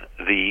on,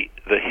 the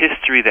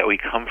history that we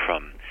come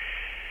from,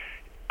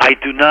 I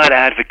do not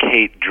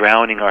advocate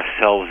drowning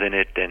ourselves in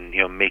it and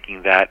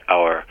making that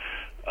our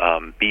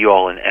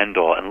be-all and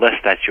end-all, unless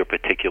that's your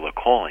particular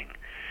calling.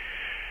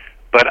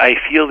 But I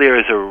feel there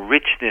is a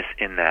richness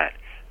in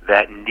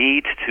that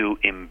needs to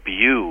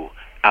imbue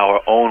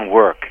our own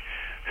work,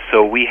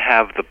 so we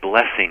have the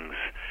blessings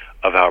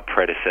of our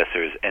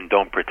predecessors and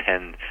don't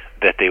pretend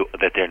that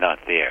they're not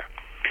there.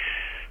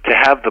 To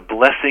have the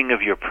blessing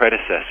of your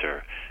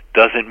predecessor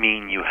doesn't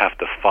mean you have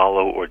to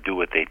follow or do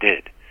what they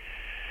did.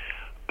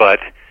 But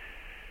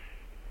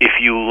if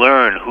you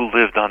learn who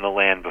lived on the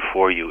land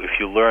before you, if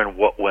you learn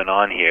what went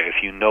on here,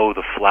 if you know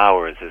the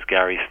flowers, as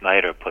Gary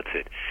Snyder puts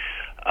it,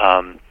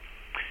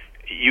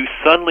 you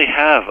suddenly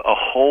have a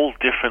whole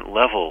different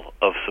level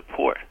of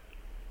support.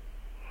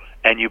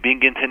 And you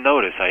begin to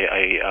notice.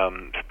 I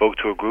spoke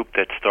to a group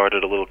that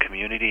started a little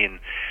community,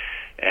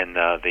 and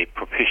they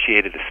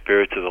propitiated the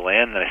spirits of the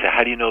land. And I said,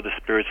 how do you know the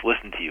spirits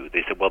listen to you?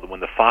 They said, well, when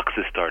the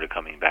foxes started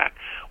coming back,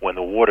 when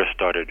the water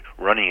started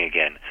running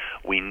again,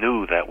 we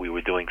knew that we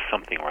were doing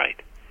something right.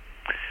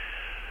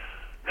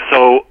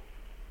 So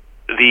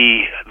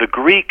the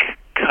Greek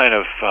kind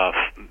of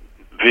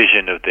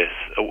vision of this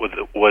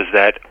was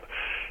that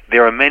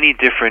there are many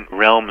different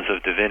realms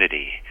of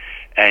divinity,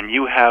 and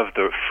you have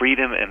the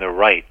freedom and the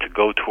right to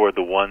go toward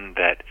the one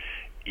that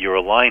you're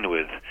aligned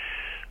with,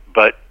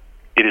 but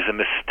it is a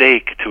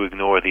mistake to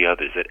ignore the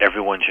others, that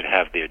everyone should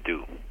have their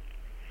due.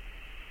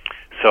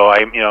 So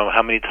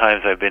how many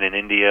times I've been in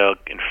India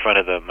in front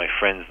of my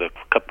friends, the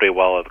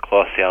kaprewala, the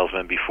cloth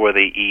salesman, before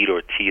they eat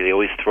or tea, they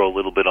always throw a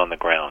little bit on the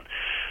ground,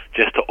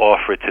 just to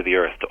offer it to the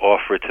earth, to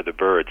offer it to the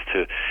birds,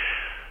 to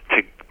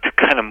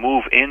kind of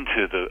move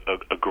into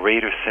a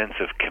greater sense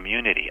of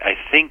community. I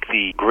think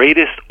the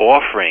greatest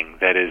offering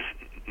that is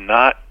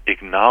not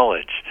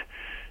acknowledged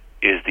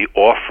is the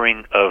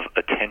offering of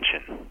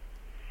attention.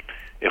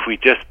 If we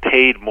just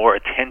paid more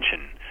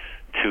attention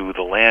to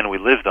the land we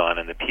lived on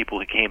and the people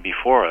who came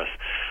before us,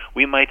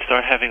 we might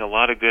start having a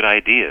lot of good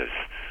ideas.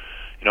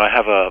 You know, I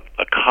have a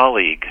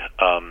colleague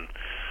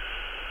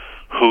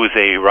who is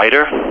a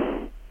writer,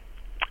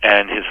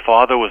 and his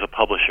father was a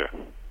publisher.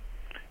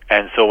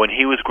 And so when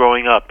he was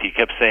growing up, he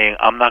kept saying,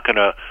 I'm not going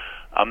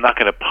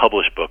to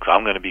publish books.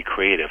 I'm going to be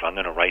creative. I'm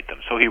going to write them.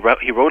 So he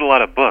wrote a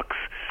lot of books,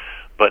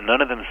 but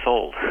none of them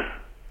sold.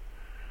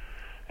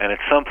 And at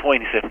some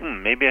point he said,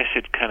 maybe I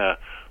should kind of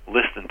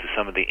listen to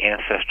some of the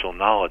ancestral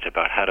knowledge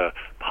about how to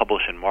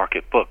publish and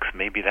market books.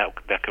 Maybe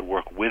that could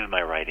work with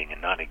my writing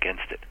and not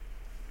against it.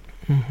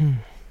 Mm-hmm.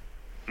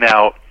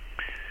 Now,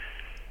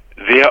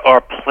 there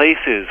are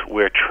places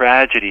where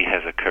tragedy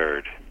has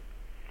occurred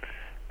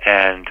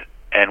and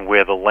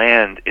where the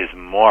land is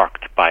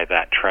marked by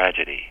that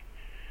tragedy.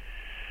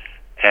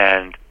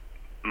 And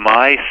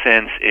my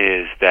sense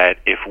is that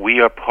if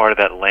we are part of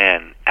that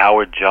land,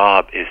 our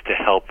job is to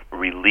help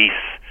release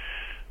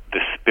the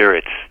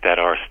spirits that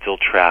are still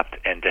trapped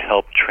and to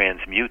help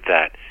transmute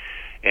that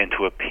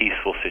into a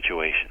peaceful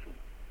situation.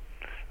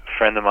 A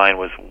friend of mine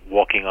was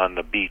walking on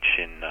the beach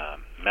in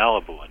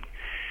Malibu, and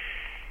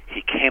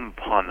he came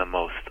upon the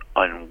most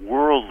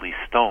unworldly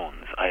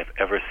stones I have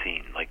ever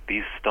seen. Like,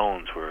 these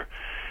stones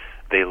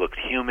they looked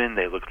human,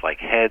 they looked like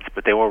heads,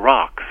 but they were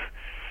rocks.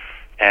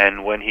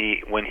 And when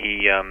he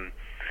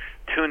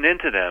tuned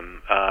into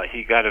them,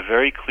 he got a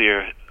very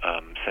clear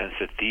sense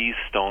that these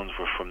stones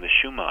were from the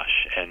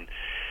Chumash.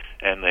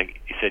 And like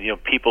he said,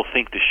 people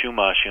think the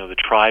Chumash, the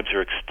tribes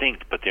are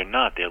extinct, but they're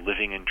not. They're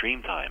living in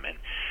dreamtime,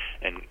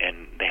 and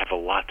they have a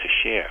lot to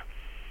share.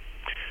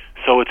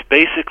 So it's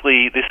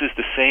basically, this is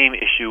the same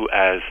issue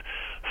as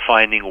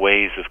finding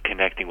ways of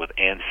connecting with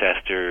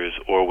ancestors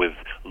or with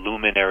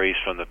luminaries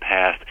from the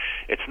past.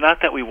 It's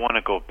not that we want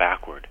to go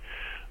backward,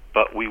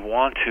 but we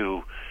want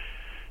to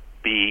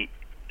be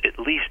at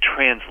least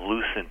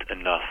translucent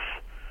enough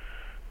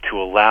to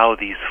allow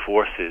these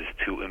forces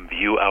to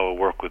imbue our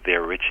work with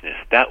their richness.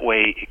 That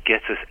way it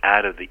gets us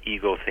out of the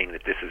ego thing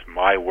that this is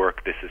my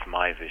work, this is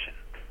my vision.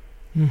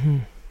 Mm-hmm.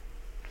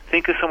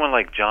 Think of someone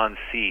like John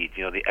Seed,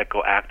 the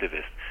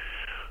eco-activist,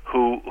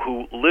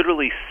 who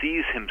literally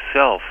sees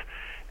himself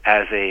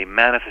as a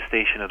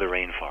manifestation of the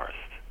rainforest.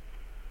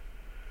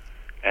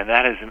 And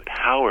that has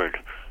empowered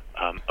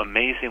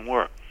amazing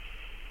work.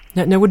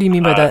 Now, what do you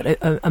mean by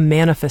that? A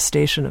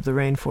manifestation of the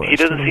rainforest? He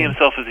doesn't see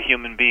himself as a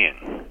human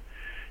being.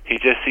 He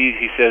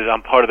says,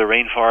 I'm part of the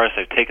rainforest,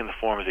 I've taken the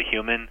form as a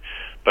human,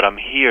 but I'm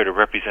here to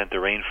represent the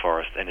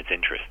rainforest and its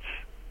interests.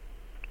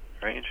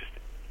 Very interesting.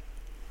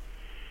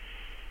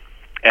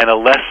 And a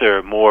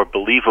lesser, more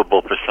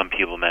believable for some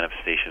people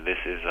manifestation. This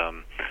is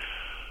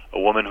a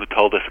woman who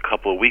told us a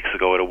couple of weeks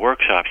ago at a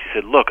workshop. She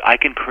said, look, I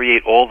can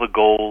create all the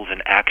goals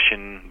and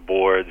action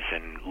boards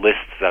and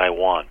lists that I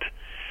want.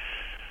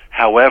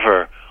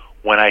 However,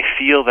 when I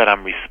feel that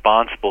I'm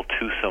responsible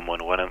to someone,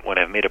 when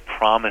I've made a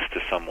promise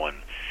to someone,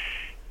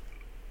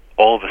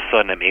 all of a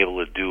sudden I'm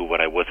able to do what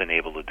I wasn't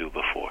able to do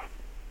before.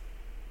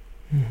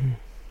 Mm-hmm.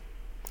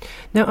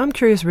 Now, I'm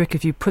curious, Rick,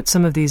 if you put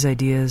some of these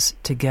ideas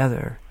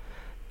together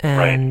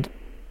and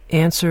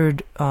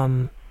answered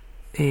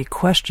a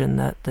question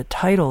that the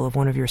title of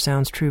one of your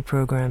Sounds True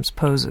programs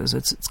poses.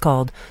 It's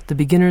called The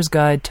Beginner's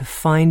Guide to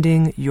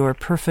Finding Your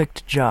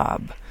Perfect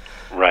Job.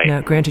 Right. Now,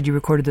 granted, you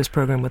recorded this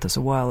program with us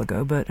a while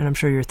ago, and I'm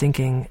sure your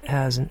thinking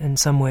has, in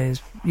some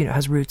ways,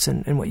 has roots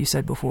in what you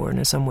said before, and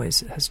in some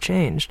ways has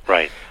changed.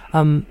 Right.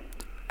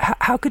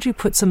 How could you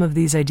put some of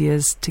these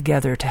ideas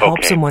together to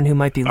help someone who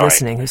might be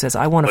listening, who says,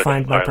 I want to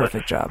find my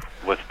perfect job?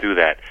 Let's do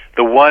that.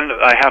 The one,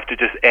 I have to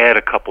just add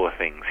a couple of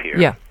things here.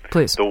 Yeah,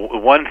 please. The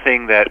one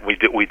thing that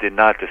we did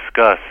not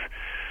discuss,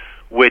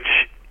 which,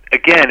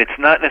 again, it's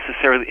not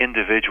necessarily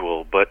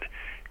individual, but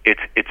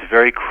it's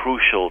very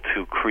crucial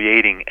to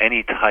creating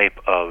any type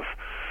of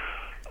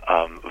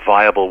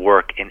viable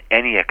work in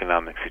any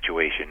economic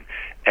situation,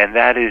 and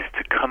that is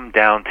to come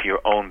down to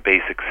your own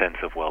basic sense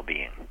of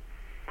well-being.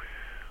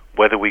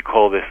 Whether we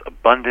call this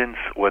abundance,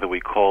 whether we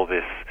call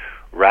this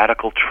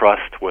radical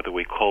trust, whether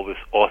we call this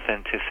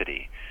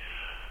authenticity,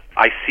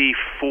 I see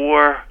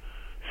 4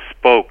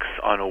 spokes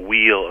on a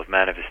wheel of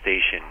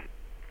manifestation,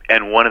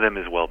 and one of them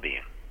is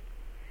well-being.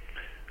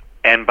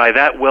 And by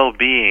that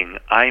well-being,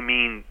 I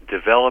mean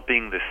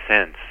developing the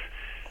sense,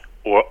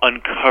 or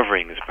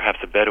uncovering is perhaps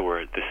a better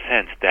word, the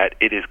sense that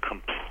it is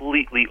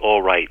completely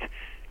all right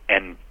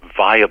and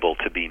viable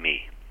to be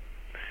me.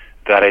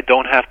 That I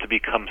don't have to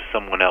become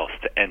someone else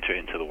to enter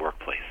into the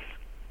workplace.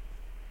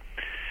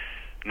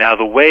 Now,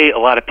 the way a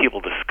lot of people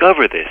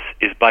discover this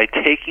is by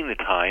taking the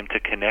time to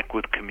connect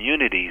with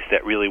communities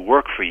that really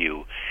work for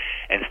you,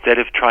 instead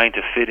of trying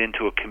to fit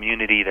into a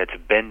community that's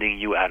bending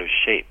you out of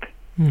shape.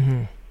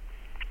 Mm-hmm.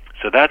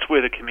 So that's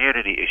where the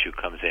community issue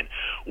comes in.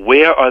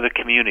 Where are the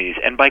communities?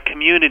 And by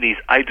communities,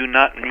 I do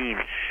not mean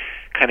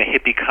kind of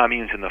hippie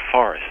communes in the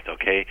forest,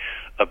 okay?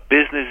 A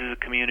business is a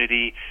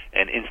community,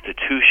 an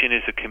institution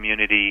is a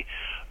community,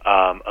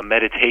 a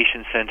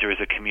meditation center is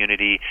a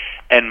community,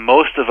 and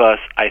most of us,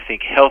 I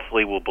think,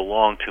 healthily will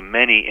belong to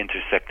many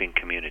intersecting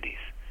communities.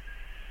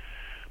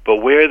 But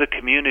where are the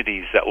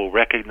communities that will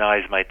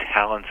recognize my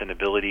talents and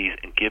abilities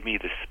and give me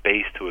the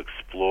space to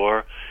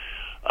explore?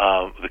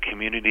 The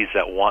communities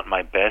that want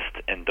my best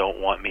and don't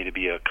want me to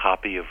be a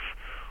copy of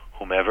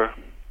whomever.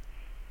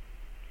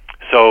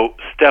 So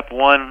step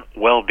one,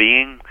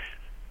 well-being,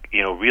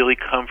 really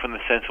come from the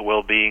sense of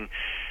well-being.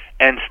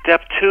 And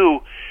step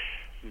two,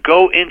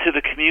 go into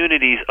the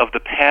communities of the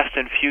past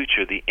and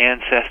future, the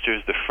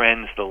ancestors, the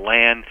friends, the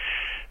land,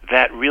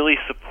 that really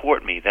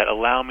support me, that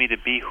allow me to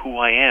be who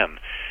I am.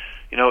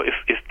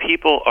 If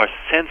people are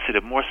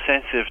more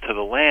sensitive to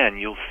the land,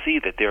 you'll see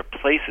that there are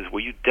places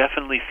where you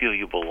definitely feel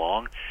you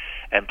belong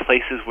and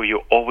places where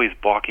you're always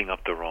barking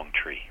up the wrong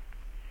tree.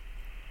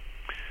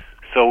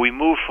 So we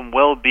move from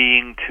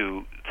well-being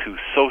to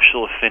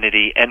social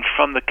affinity, and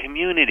from the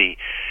community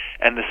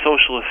and the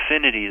social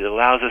affinity that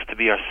allows us to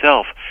be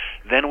ourselves,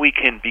 then we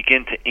can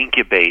begin to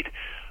incubate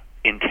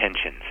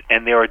intentions.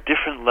 And there are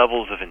different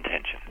levels of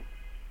intention.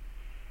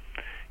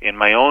 In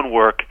my own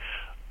work,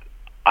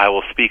 I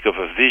will speak of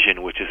a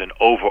vision, which is an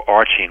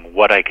overarching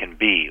what I can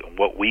be,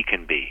 what we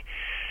can be,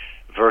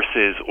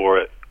 versus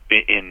or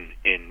in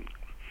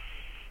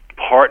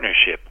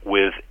partnership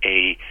with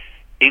a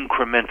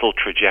incremental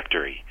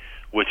trajectory,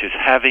 which is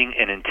having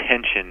an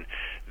intention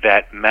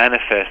that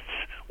manifests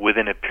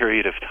within a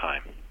period of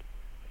time.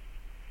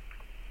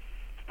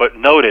 But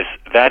notice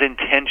that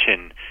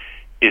intention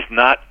is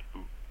not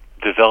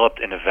developed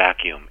in a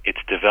vacuum. It's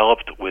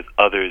developed with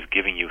others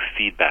giving you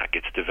feedback.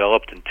 It's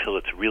developed until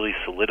it's really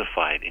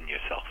solidified in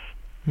yourself.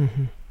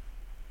 Mm-hmm.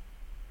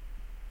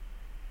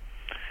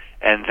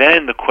 And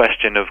then the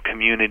question of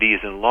communities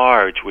in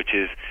large, which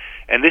is,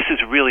 and this is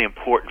really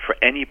important for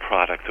any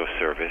product or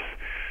service,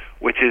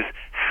 which is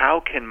how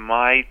can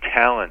my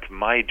talent,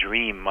 my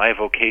dream, my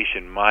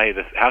vocation,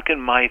 how can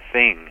my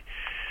thing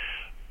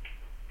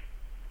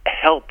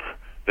help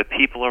the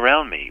people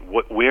around me?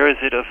 Where is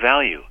it of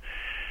value?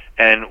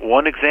 And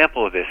one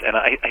example of this, and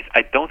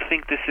I don't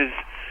think this is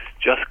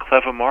just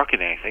clever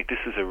marketing. I think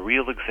this is a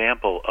real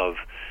example of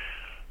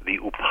the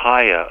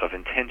upaya of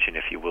intention,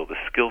 if you will, the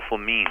skillful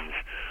means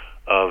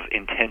of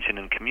intention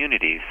in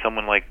communities.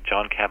 Someone like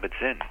John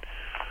Kabat-Zinn,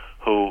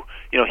 who,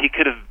 he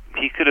could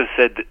have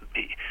said that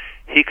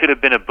he could have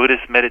been a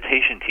Buddhist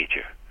meditation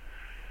teacher.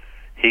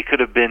 He could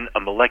have been a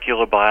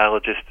molecular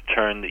biologist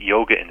turned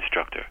yoga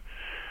instructor.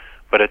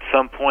 But at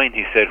some point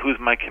he said, who's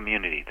my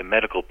community? The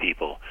medical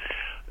people.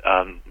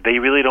 They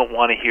really don't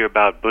want to hear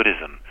about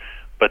Buddhism,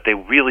 but they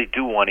really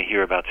do want to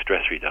hear about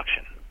stress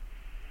reduction.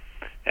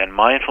 And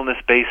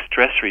mindfulness-based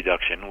stress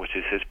reduction, which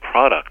is his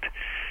product,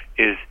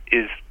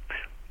 is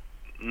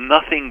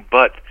nothing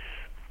but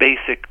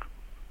basic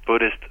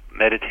Buddhist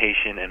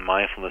meditation and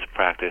mindfulness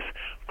practice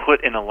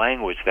put in a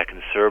language that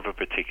can serve a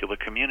particular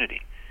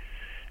community.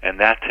 And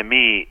that, to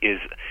me, is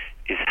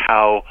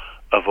how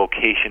a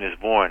vocation is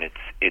born.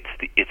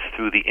 It's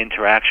through the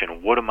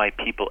interaction. What are my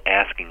people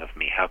asking of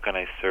me? How can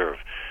I serve?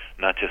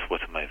 Not just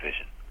what's my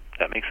vision. Does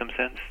that make some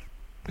sense?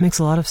 Makes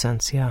a lot of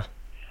sense, yeah.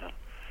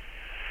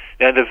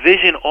 Now, the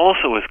vision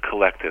also is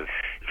collective.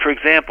 For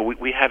example,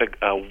 we had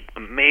an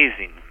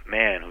amazing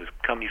man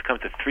he's come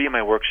to 3 of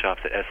my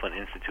workshops at Esalen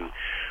Institute.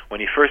 When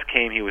he first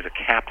came, he was a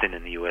captain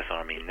in the U.S.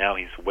 Army. Now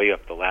he's way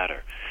up the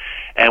ladder.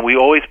 And we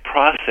always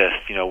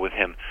processed, with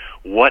him,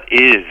 what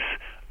is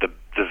the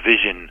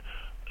vision,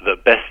 the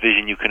best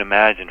vision you can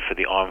imagine for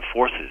the armed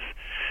forces.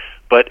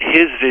 But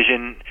his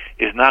vision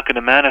is not going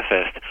to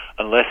manifest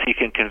unless he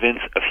can convince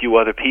a few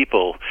other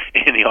people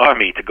in the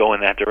Army to go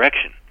in that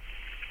direction.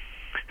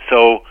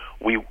 So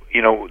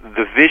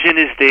the vision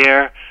is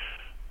there,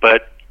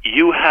 but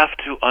you have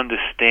to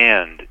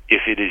understand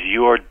if it is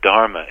your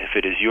dharma, if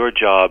it is your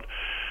job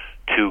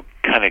to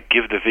kind of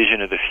give the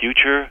vision of the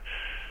future,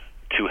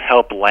 to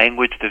help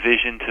language the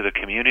vision to the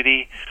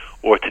community,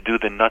 or to do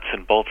the nuts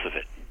and bolts of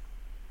it.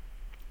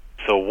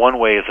 So one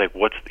way is like,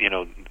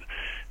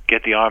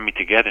 get the Army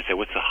together and say,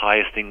 what's the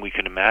highest thing we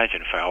can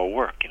imagine for our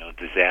work?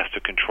 Disaster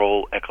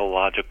control,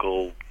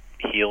 ecological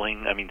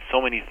healing. I mean,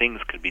 so many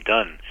things could be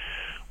done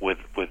with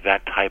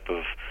that type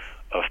of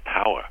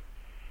power.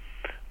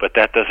 But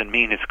that doesn't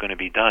mean it's going to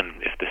be done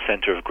if the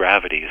center of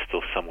gravity is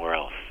still somewhere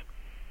else.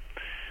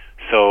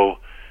 So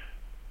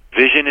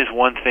vision is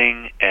one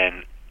thing,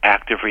 and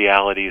active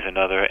reality is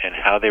another, and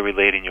how they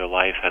relate in your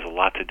life has a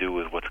lot to do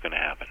with what's going to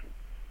happen.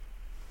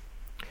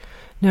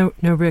 Now,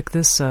 Rick,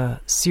 this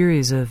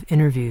series of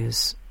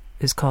interviews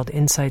is called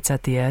Insights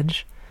at the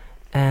Edge,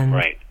 and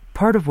right.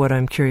 Part of what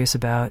I'm curious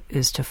about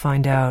is to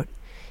find out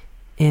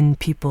in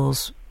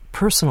people's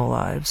personal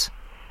lives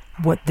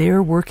what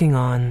they're working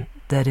on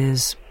that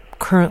is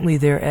currently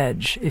their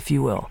edge, if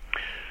you will.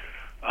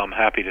 I'm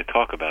happy to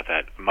talk about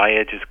that. My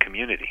edge is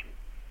community.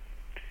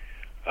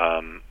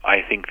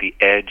 I think the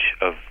edge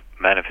of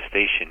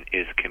manifestation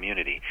is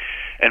community.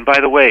 And by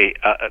the way,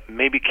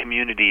 maybe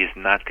community is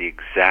not the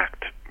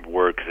exact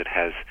word because it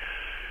has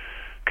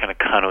kind of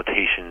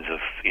connotations of,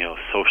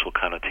 social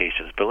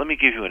connotations. But let me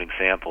give you an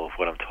example of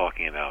what I'm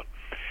talking about.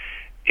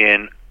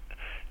 In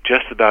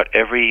just about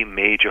every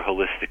major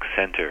holistic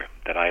center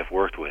that I have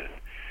worked with,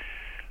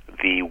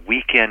 the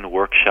weekend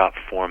workshop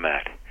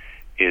format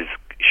is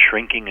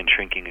shrinking and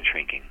shrinking and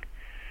shrinking,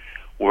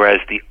 whereas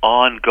the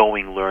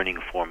ongoing learning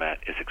format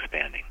is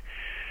expanding.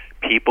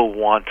 People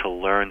want to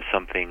learn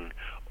something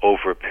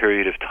over a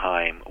period of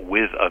time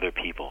with other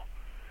people,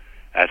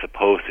 as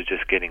opposed to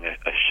just getting a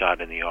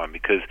shot in the arm,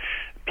 because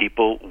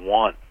people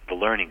want the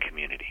learning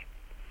community.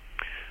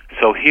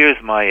 So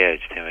here's my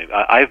edge, Tami.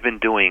 I've been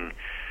doing,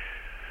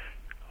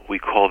 we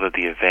call it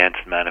the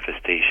Advanced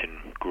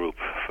Manifestation Group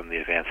from the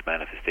Advanced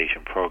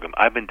Manifestation Program.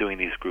 I've been doing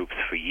these groups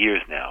for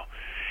years now,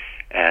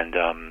 and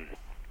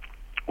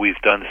we've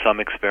done some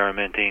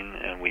experimenting,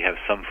 and we have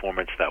some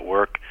formats that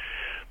work.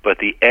 But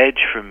the edge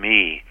for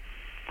me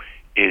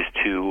is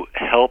to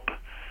help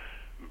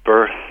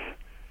birth,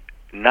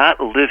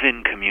 not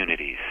live-in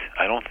communities.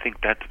 I don't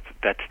think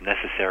that's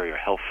necessary or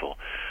helpful,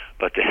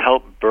 but to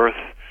help birth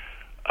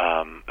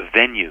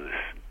venues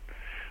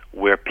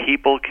where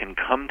people can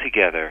come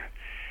together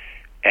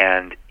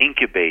and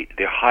incubate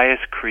their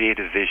highest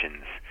creative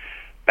visions,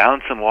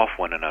 bounce them off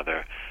one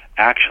another,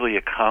 actually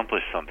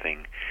accomplish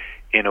something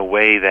in a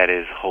way that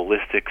is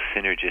holistic,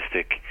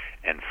 synergistic,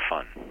 and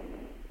fun.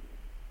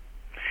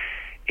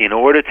 In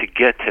order to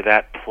get to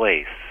that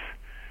place,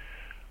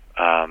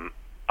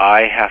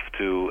 I have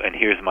to, and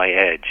here's my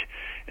edge,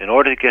 in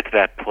order to get to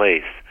that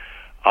place,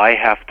 I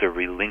have to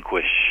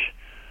relinquish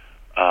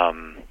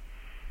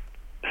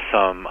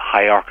some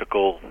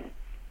hierarchical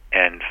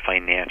and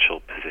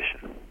financial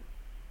position.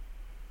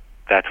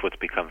 That's what's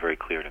become very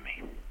clear to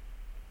me.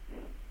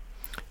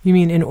 You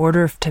mean in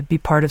order to be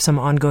part of some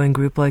ongoing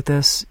group like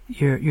this,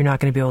 you're not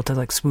going to be able to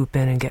like swoop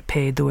in and get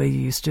paid the way you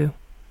used to?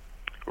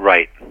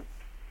 Right.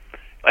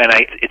 And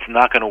it's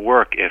not going to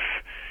work if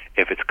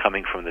it's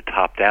coming from the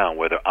top down,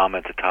 whether I'm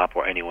at the top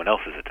or anyone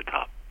else is at the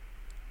top.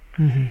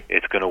 Mm-hmm.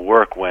 It's going to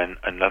work when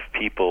enough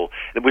people,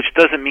 which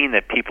doesn't mean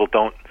that people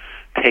don't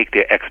take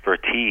their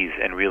expertise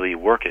and really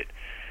work it,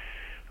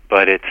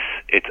 but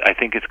I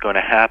think it's going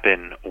to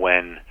happen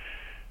when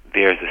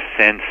there's a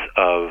sense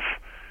of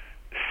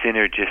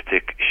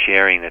synergistic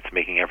sharing that's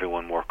making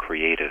everyone more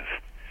creative,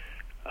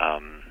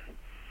 and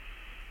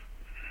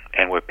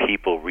where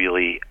people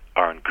really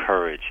are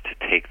encouraged to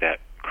take that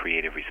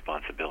creative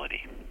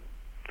responsibility.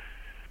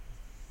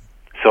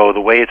 So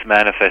the way it's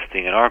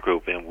manifesting in our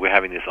group, and we're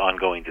having this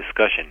ongoing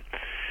discussion,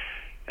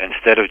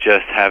 instead of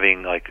just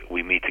having, like,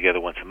 we meet together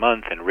once a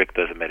month and Rick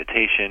does a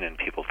meditation and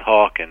people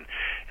talk and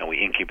we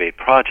incubate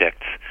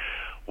projects,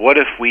 what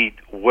if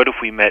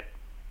we met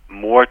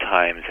more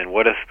times, and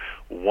what if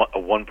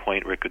at one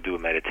point Rick would do a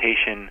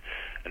meditation,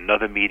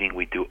 another meeting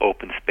we do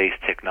open space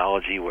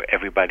technology where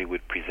everybody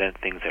would present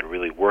things that are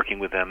really working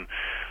with them,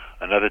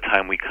 another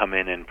time we come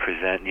in and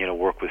present,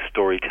 work with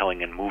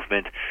storytelling and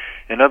movement.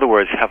 In other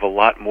words, have a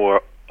lot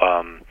more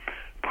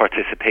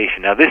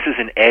participation. Now, this is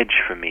an edge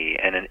for me,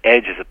 and an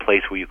edge is a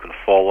place where you can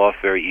fall off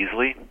very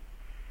easily.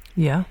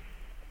 Yeah.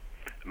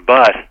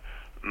 But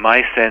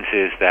my sense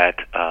is that,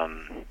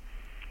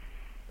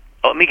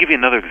 let me give you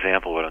another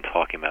example of what I'm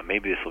talking about.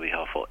 Maybe this will be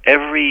helpful.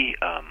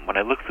 When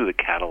I look through the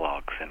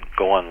catalogs and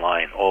go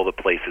online, all the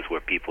places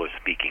where people are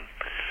speaking,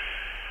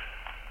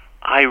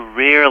 I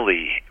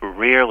rarely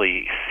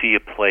see a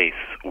place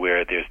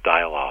where there's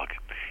dialogue.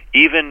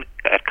 Even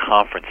at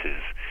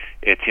conferences,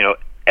 it's,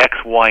 X,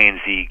 Y,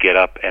 and Z get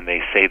up and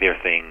they say their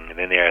thing, and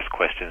then they ask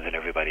questions and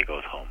everybody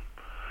goes home.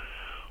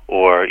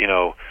 Or,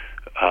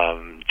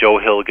 Joe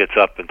Hill gets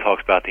up and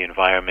talks about the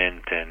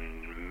environment,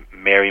 and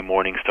Mary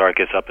Morningstar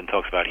gets up and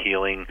talks about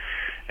healing,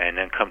 and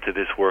then come to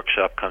this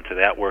workshop, come to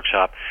that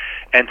workshop.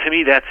 And to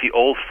me, that's the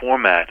old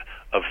format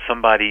of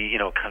somebody,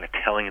 kind of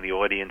telling the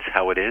audience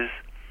how it is.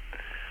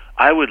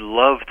 I would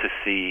love to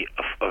see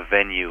a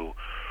venue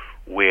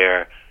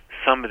where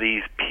some of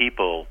these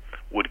people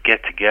would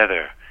get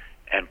together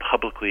and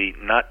publicly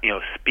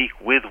speak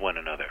with one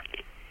another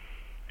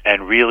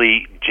and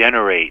really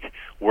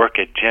work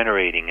at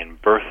generating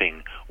and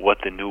birthing what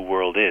the new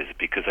world is,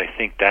 because I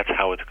think that's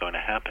how it's going to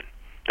happen.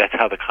 That's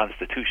how the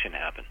Constitution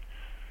happened.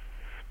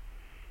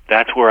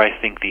 That's where I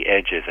think the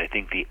edge is. I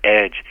think the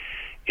edge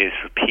is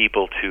for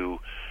people to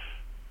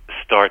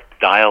start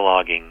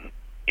dialoguing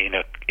in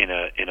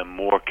a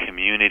more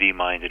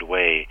community-minded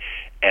way,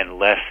 and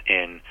less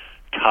in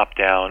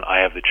top-down, I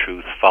have the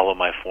truth, follow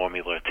my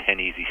formula, 10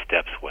 easy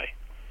steps way.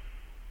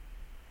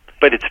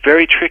 But it's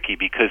very tricky,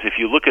 because if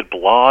you look at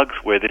blogs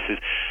where this is,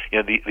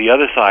 the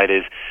other side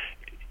is,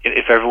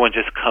 if everyone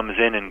just comes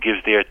in and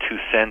gives their 2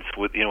 cents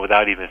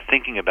without even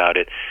thinking about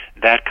it,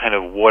 that kind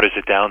of waters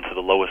it down to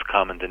the lowest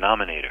common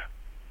denominator.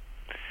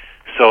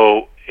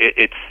 So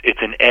it's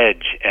an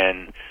edge,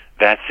 and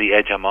that's the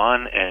edge I'm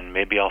on, and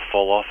maybe I'll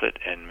fall off it,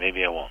 and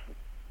maybe I won't.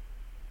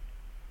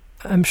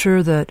 I'm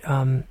sure that,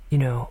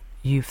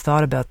 you've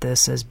thought about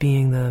this as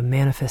being the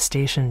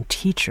manifestation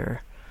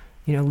teacher,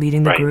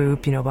 leading the right.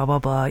 group, blah, blah,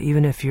 blah.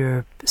 Even if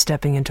you're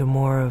stepping into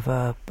more of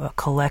a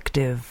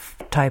collective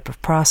type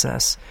of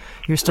process,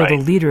 you're still right.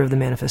 the leader of the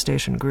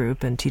manifestation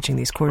group and teaching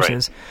these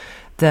courses.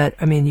 Right.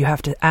 That, you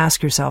have to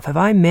ask yourself, have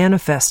I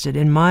manifested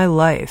in my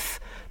life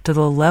to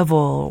the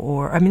level,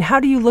 or, how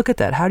do you look at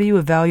that? How do you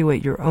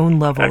evaluate your own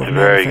level of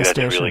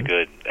manifestation? That's really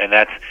good.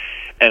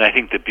 And I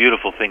think the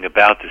beautiful thing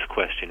about this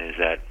question is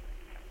that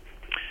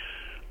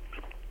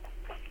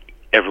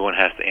everyone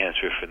has to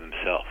answer it for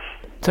themselves.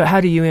 So how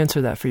do you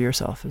answer that for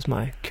yourself, is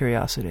my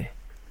curiosity.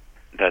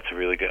 That's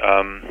really good.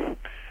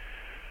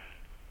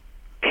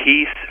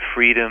 Peace,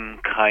 freedom,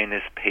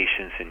 kindness,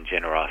 patience, and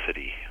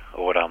generosity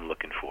are what I'm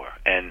looking for.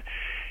 And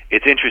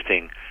it's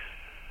interesting.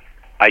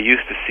 I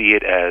used to see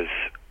it as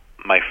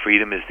my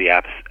freedom is the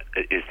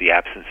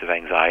absence of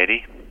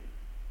anxiety.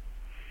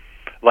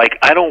 Like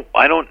I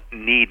don't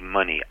need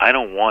money. I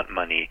don't want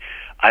money.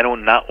 I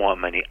don't not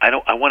want money.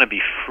 I want to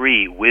be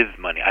free with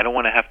money. I don't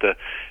want to have to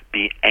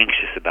be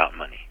anxious about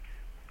money.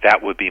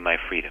 That would be my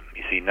freedom.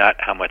 You see, not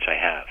how much I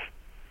have.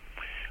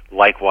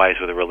 Likewise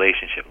with a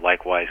relationship,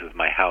 likewise with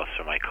my house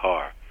or my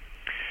car.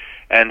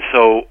 And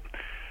so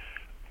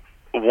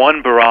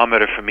one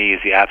barometer for me is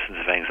the absence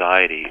of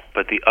anxiety,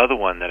 but the other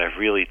one that I've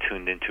really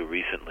tuned into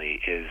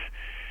recently is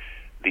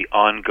the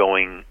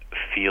ongoing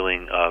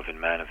feeling of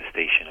and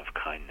manifestation of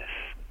kindness.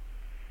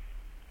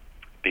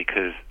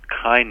 Because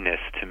kindness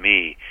to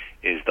me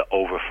is the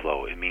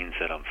overflow. It means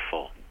that I'm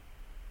full.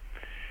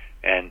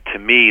 And to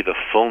me, the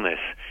fullness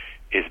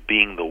is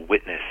being the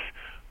witness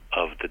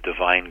of the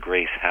divine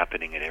grace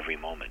happening at every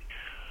moment.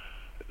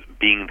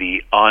 Being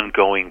the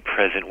ongoing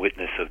present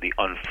witness of the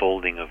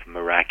unfolding of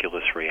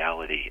miraculous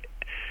reality.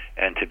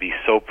 And to be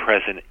so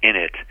present in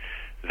it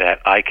that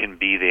I can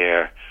be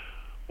there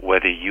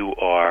whether you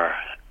are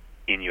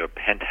in your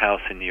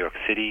penthouse in New York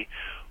City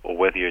or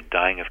whether you're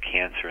dying of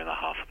cancer in the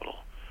hospital.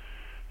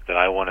 That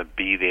I want to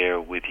be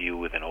there with you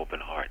with an open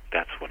heart.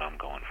 That's what I'm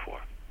going for.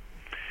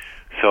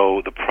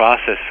 So the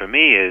process for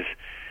me is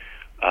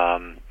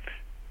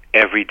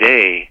every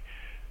day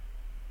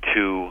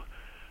to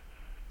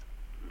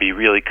be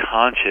really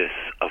conscious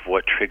of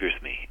what triggers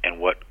me and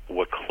what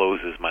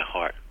closes my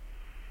heart,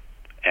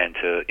 and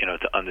to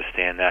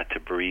understand that, to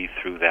breathe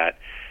through that,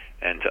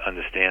 and to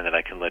understand that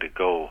I can let it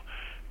go,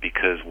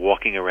 because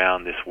walking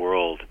around this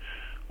world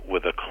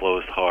with a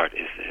closed heart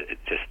it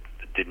just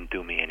didn't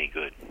do me any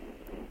good.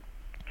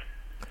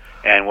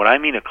 And when I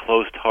mean a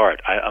closed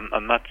heart,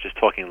 I'm not just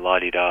talking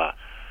la-di-da.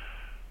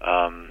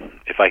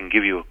 If I can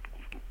give you an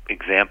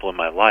example in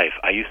my life,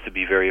 I used to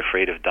be very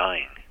afraid of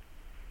dying.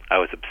 I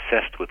was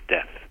obsessed with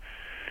death.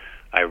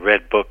 I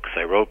read books,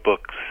 I wrote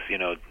books,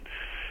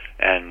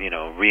 and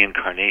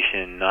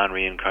reincarnation,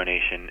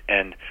 non-reincarnation,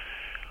 and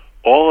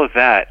all of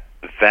that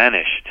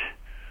vanished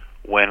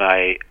when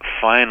I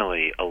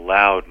finally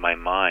allowed my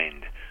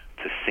mind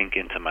to sink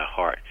into my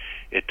heart.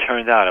 It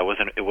turned out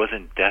it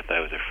wasn't death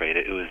I was afraid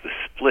of, it was the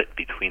split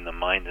between the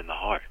mind and the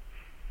heart.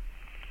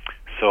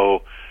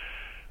 So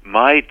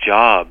my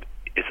job,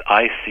 as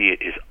I see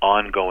it, is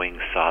ongoing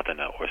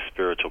sadhana or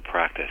spiritual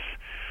practice.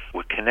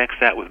 What connects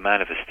that with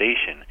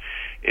manifestation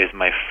is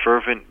my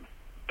fervent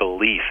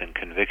belief and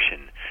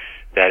conviction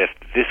that if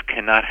this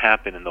cannot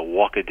happen in the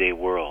walk-a-day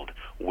world,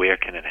 where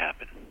can it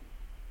happen?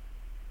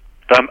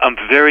 So I'm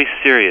very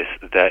serious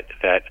that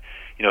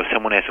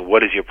someone asks,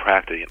 what is your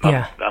practice?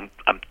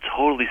 I'm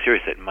totally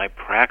serious that my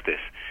practice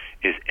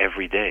is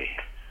every day.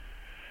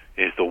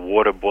 Is the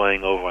water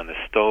boiling over on the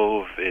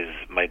stove? Is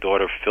my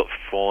daughter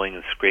falling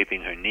and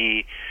scraping her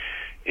knee?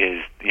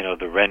 Is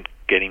the rent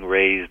getting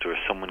raised, or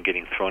someone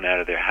getting thrown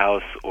out of their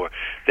house? Or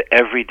the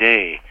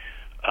everyday,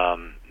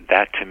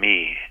 that to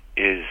me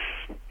is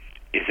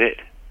it.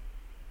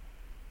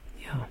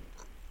 Yeah.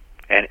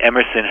 And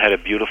Emerson had a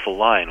beautiful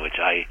line which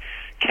I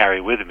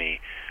carry with me.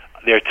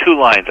 There are two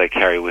lines I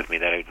carry with me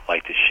that I'd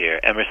like to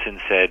share. Emerson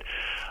said,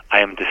 "I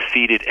am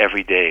defeated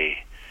every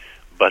day,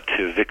 but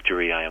to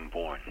victory I am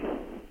born."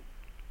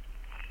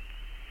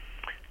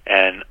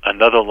 And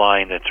another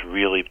line that's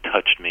really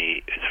touched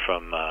me is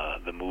from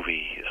the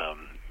movie,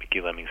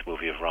 Mickey Lemming's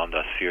movie of Ram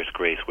Dass Fierce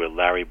Grace, where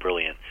Larry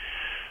Brilliant,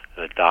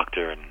 the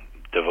doctor and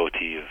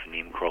devotee of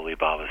Neem Karoli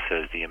Baba,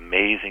 says the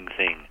amazing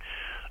thing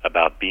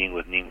about being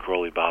with Neem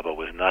Karoli Baba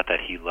was not that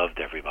he loved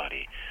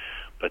everybody,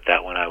 but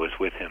that when I was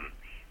with him,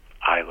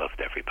 I loved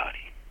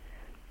everybody.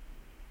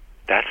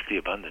 That's the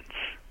abundance.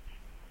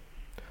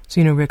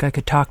 So, Rick, I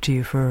could talk to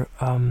you for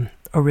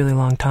a really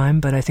long time,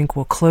 but I think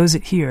we'll close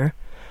it here.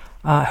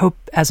 I hope,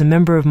 as a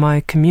member of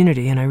my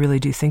community, and I really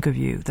do think of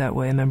you that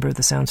way, a member of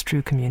the Sounds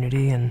True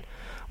community, and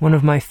one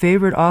of my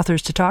favorite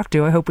authors to talk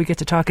to, I hope we get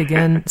to talk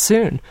again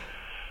soon.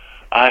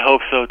 I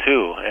hope so,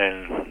 too,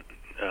 and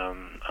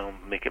I'll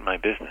make it my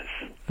business.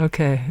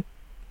 Okay.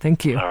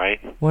 Thank you. All right.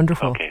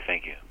 Wonderful. Okay,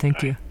 thank you.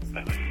 Thank you.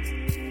 Right. Bye-bye.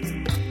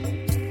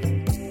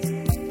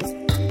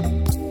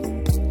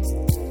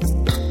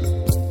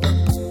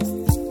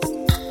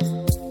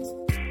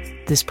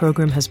 This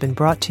program has been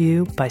brought to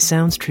you by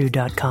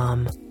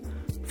SoundsTrue.com.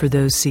 For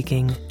those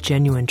seeking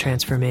genuine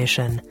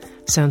transformation,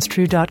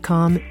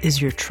 SoundsTrue.com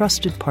is your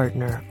trusted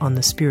partner on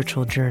the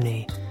spiritual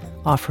journey,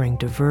 offering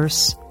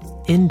diverse,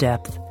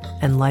 in-depth,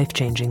 and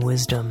life-changing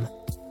wisdom.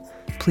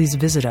 Please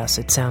visit us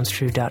at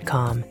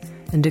SoundsTrue.com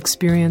and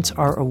experience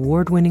our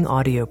award-winning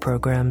audio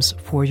programs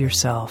for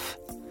yourself.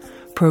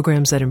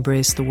 Programs that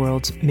embrace the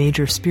world's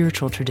major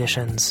spiritual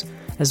traditions,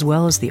 as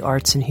well as the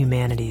arts and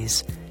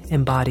humanities,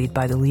 embodied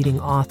by the leading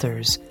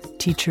authors,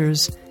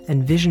 teachers,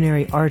 and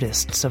visionary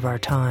artists of our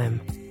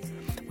time.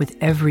 With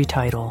every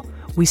title,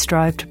 we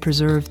strive to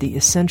preserve the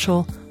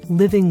essential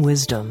living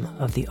wisdom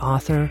of the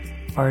author,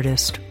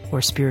 artist,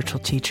 or spiritual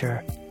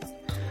teacher.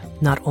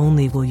 Not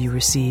only will you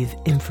receive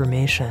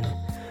information,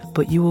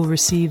 but you will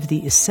receive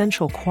the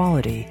essential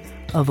quality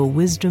of a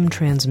wisdom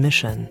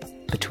transmission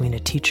between a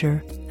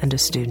teacher and a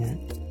student.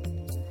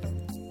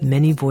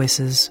 Many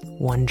voices,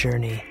 one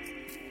journey.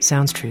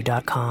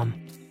 SoundsTrue.com.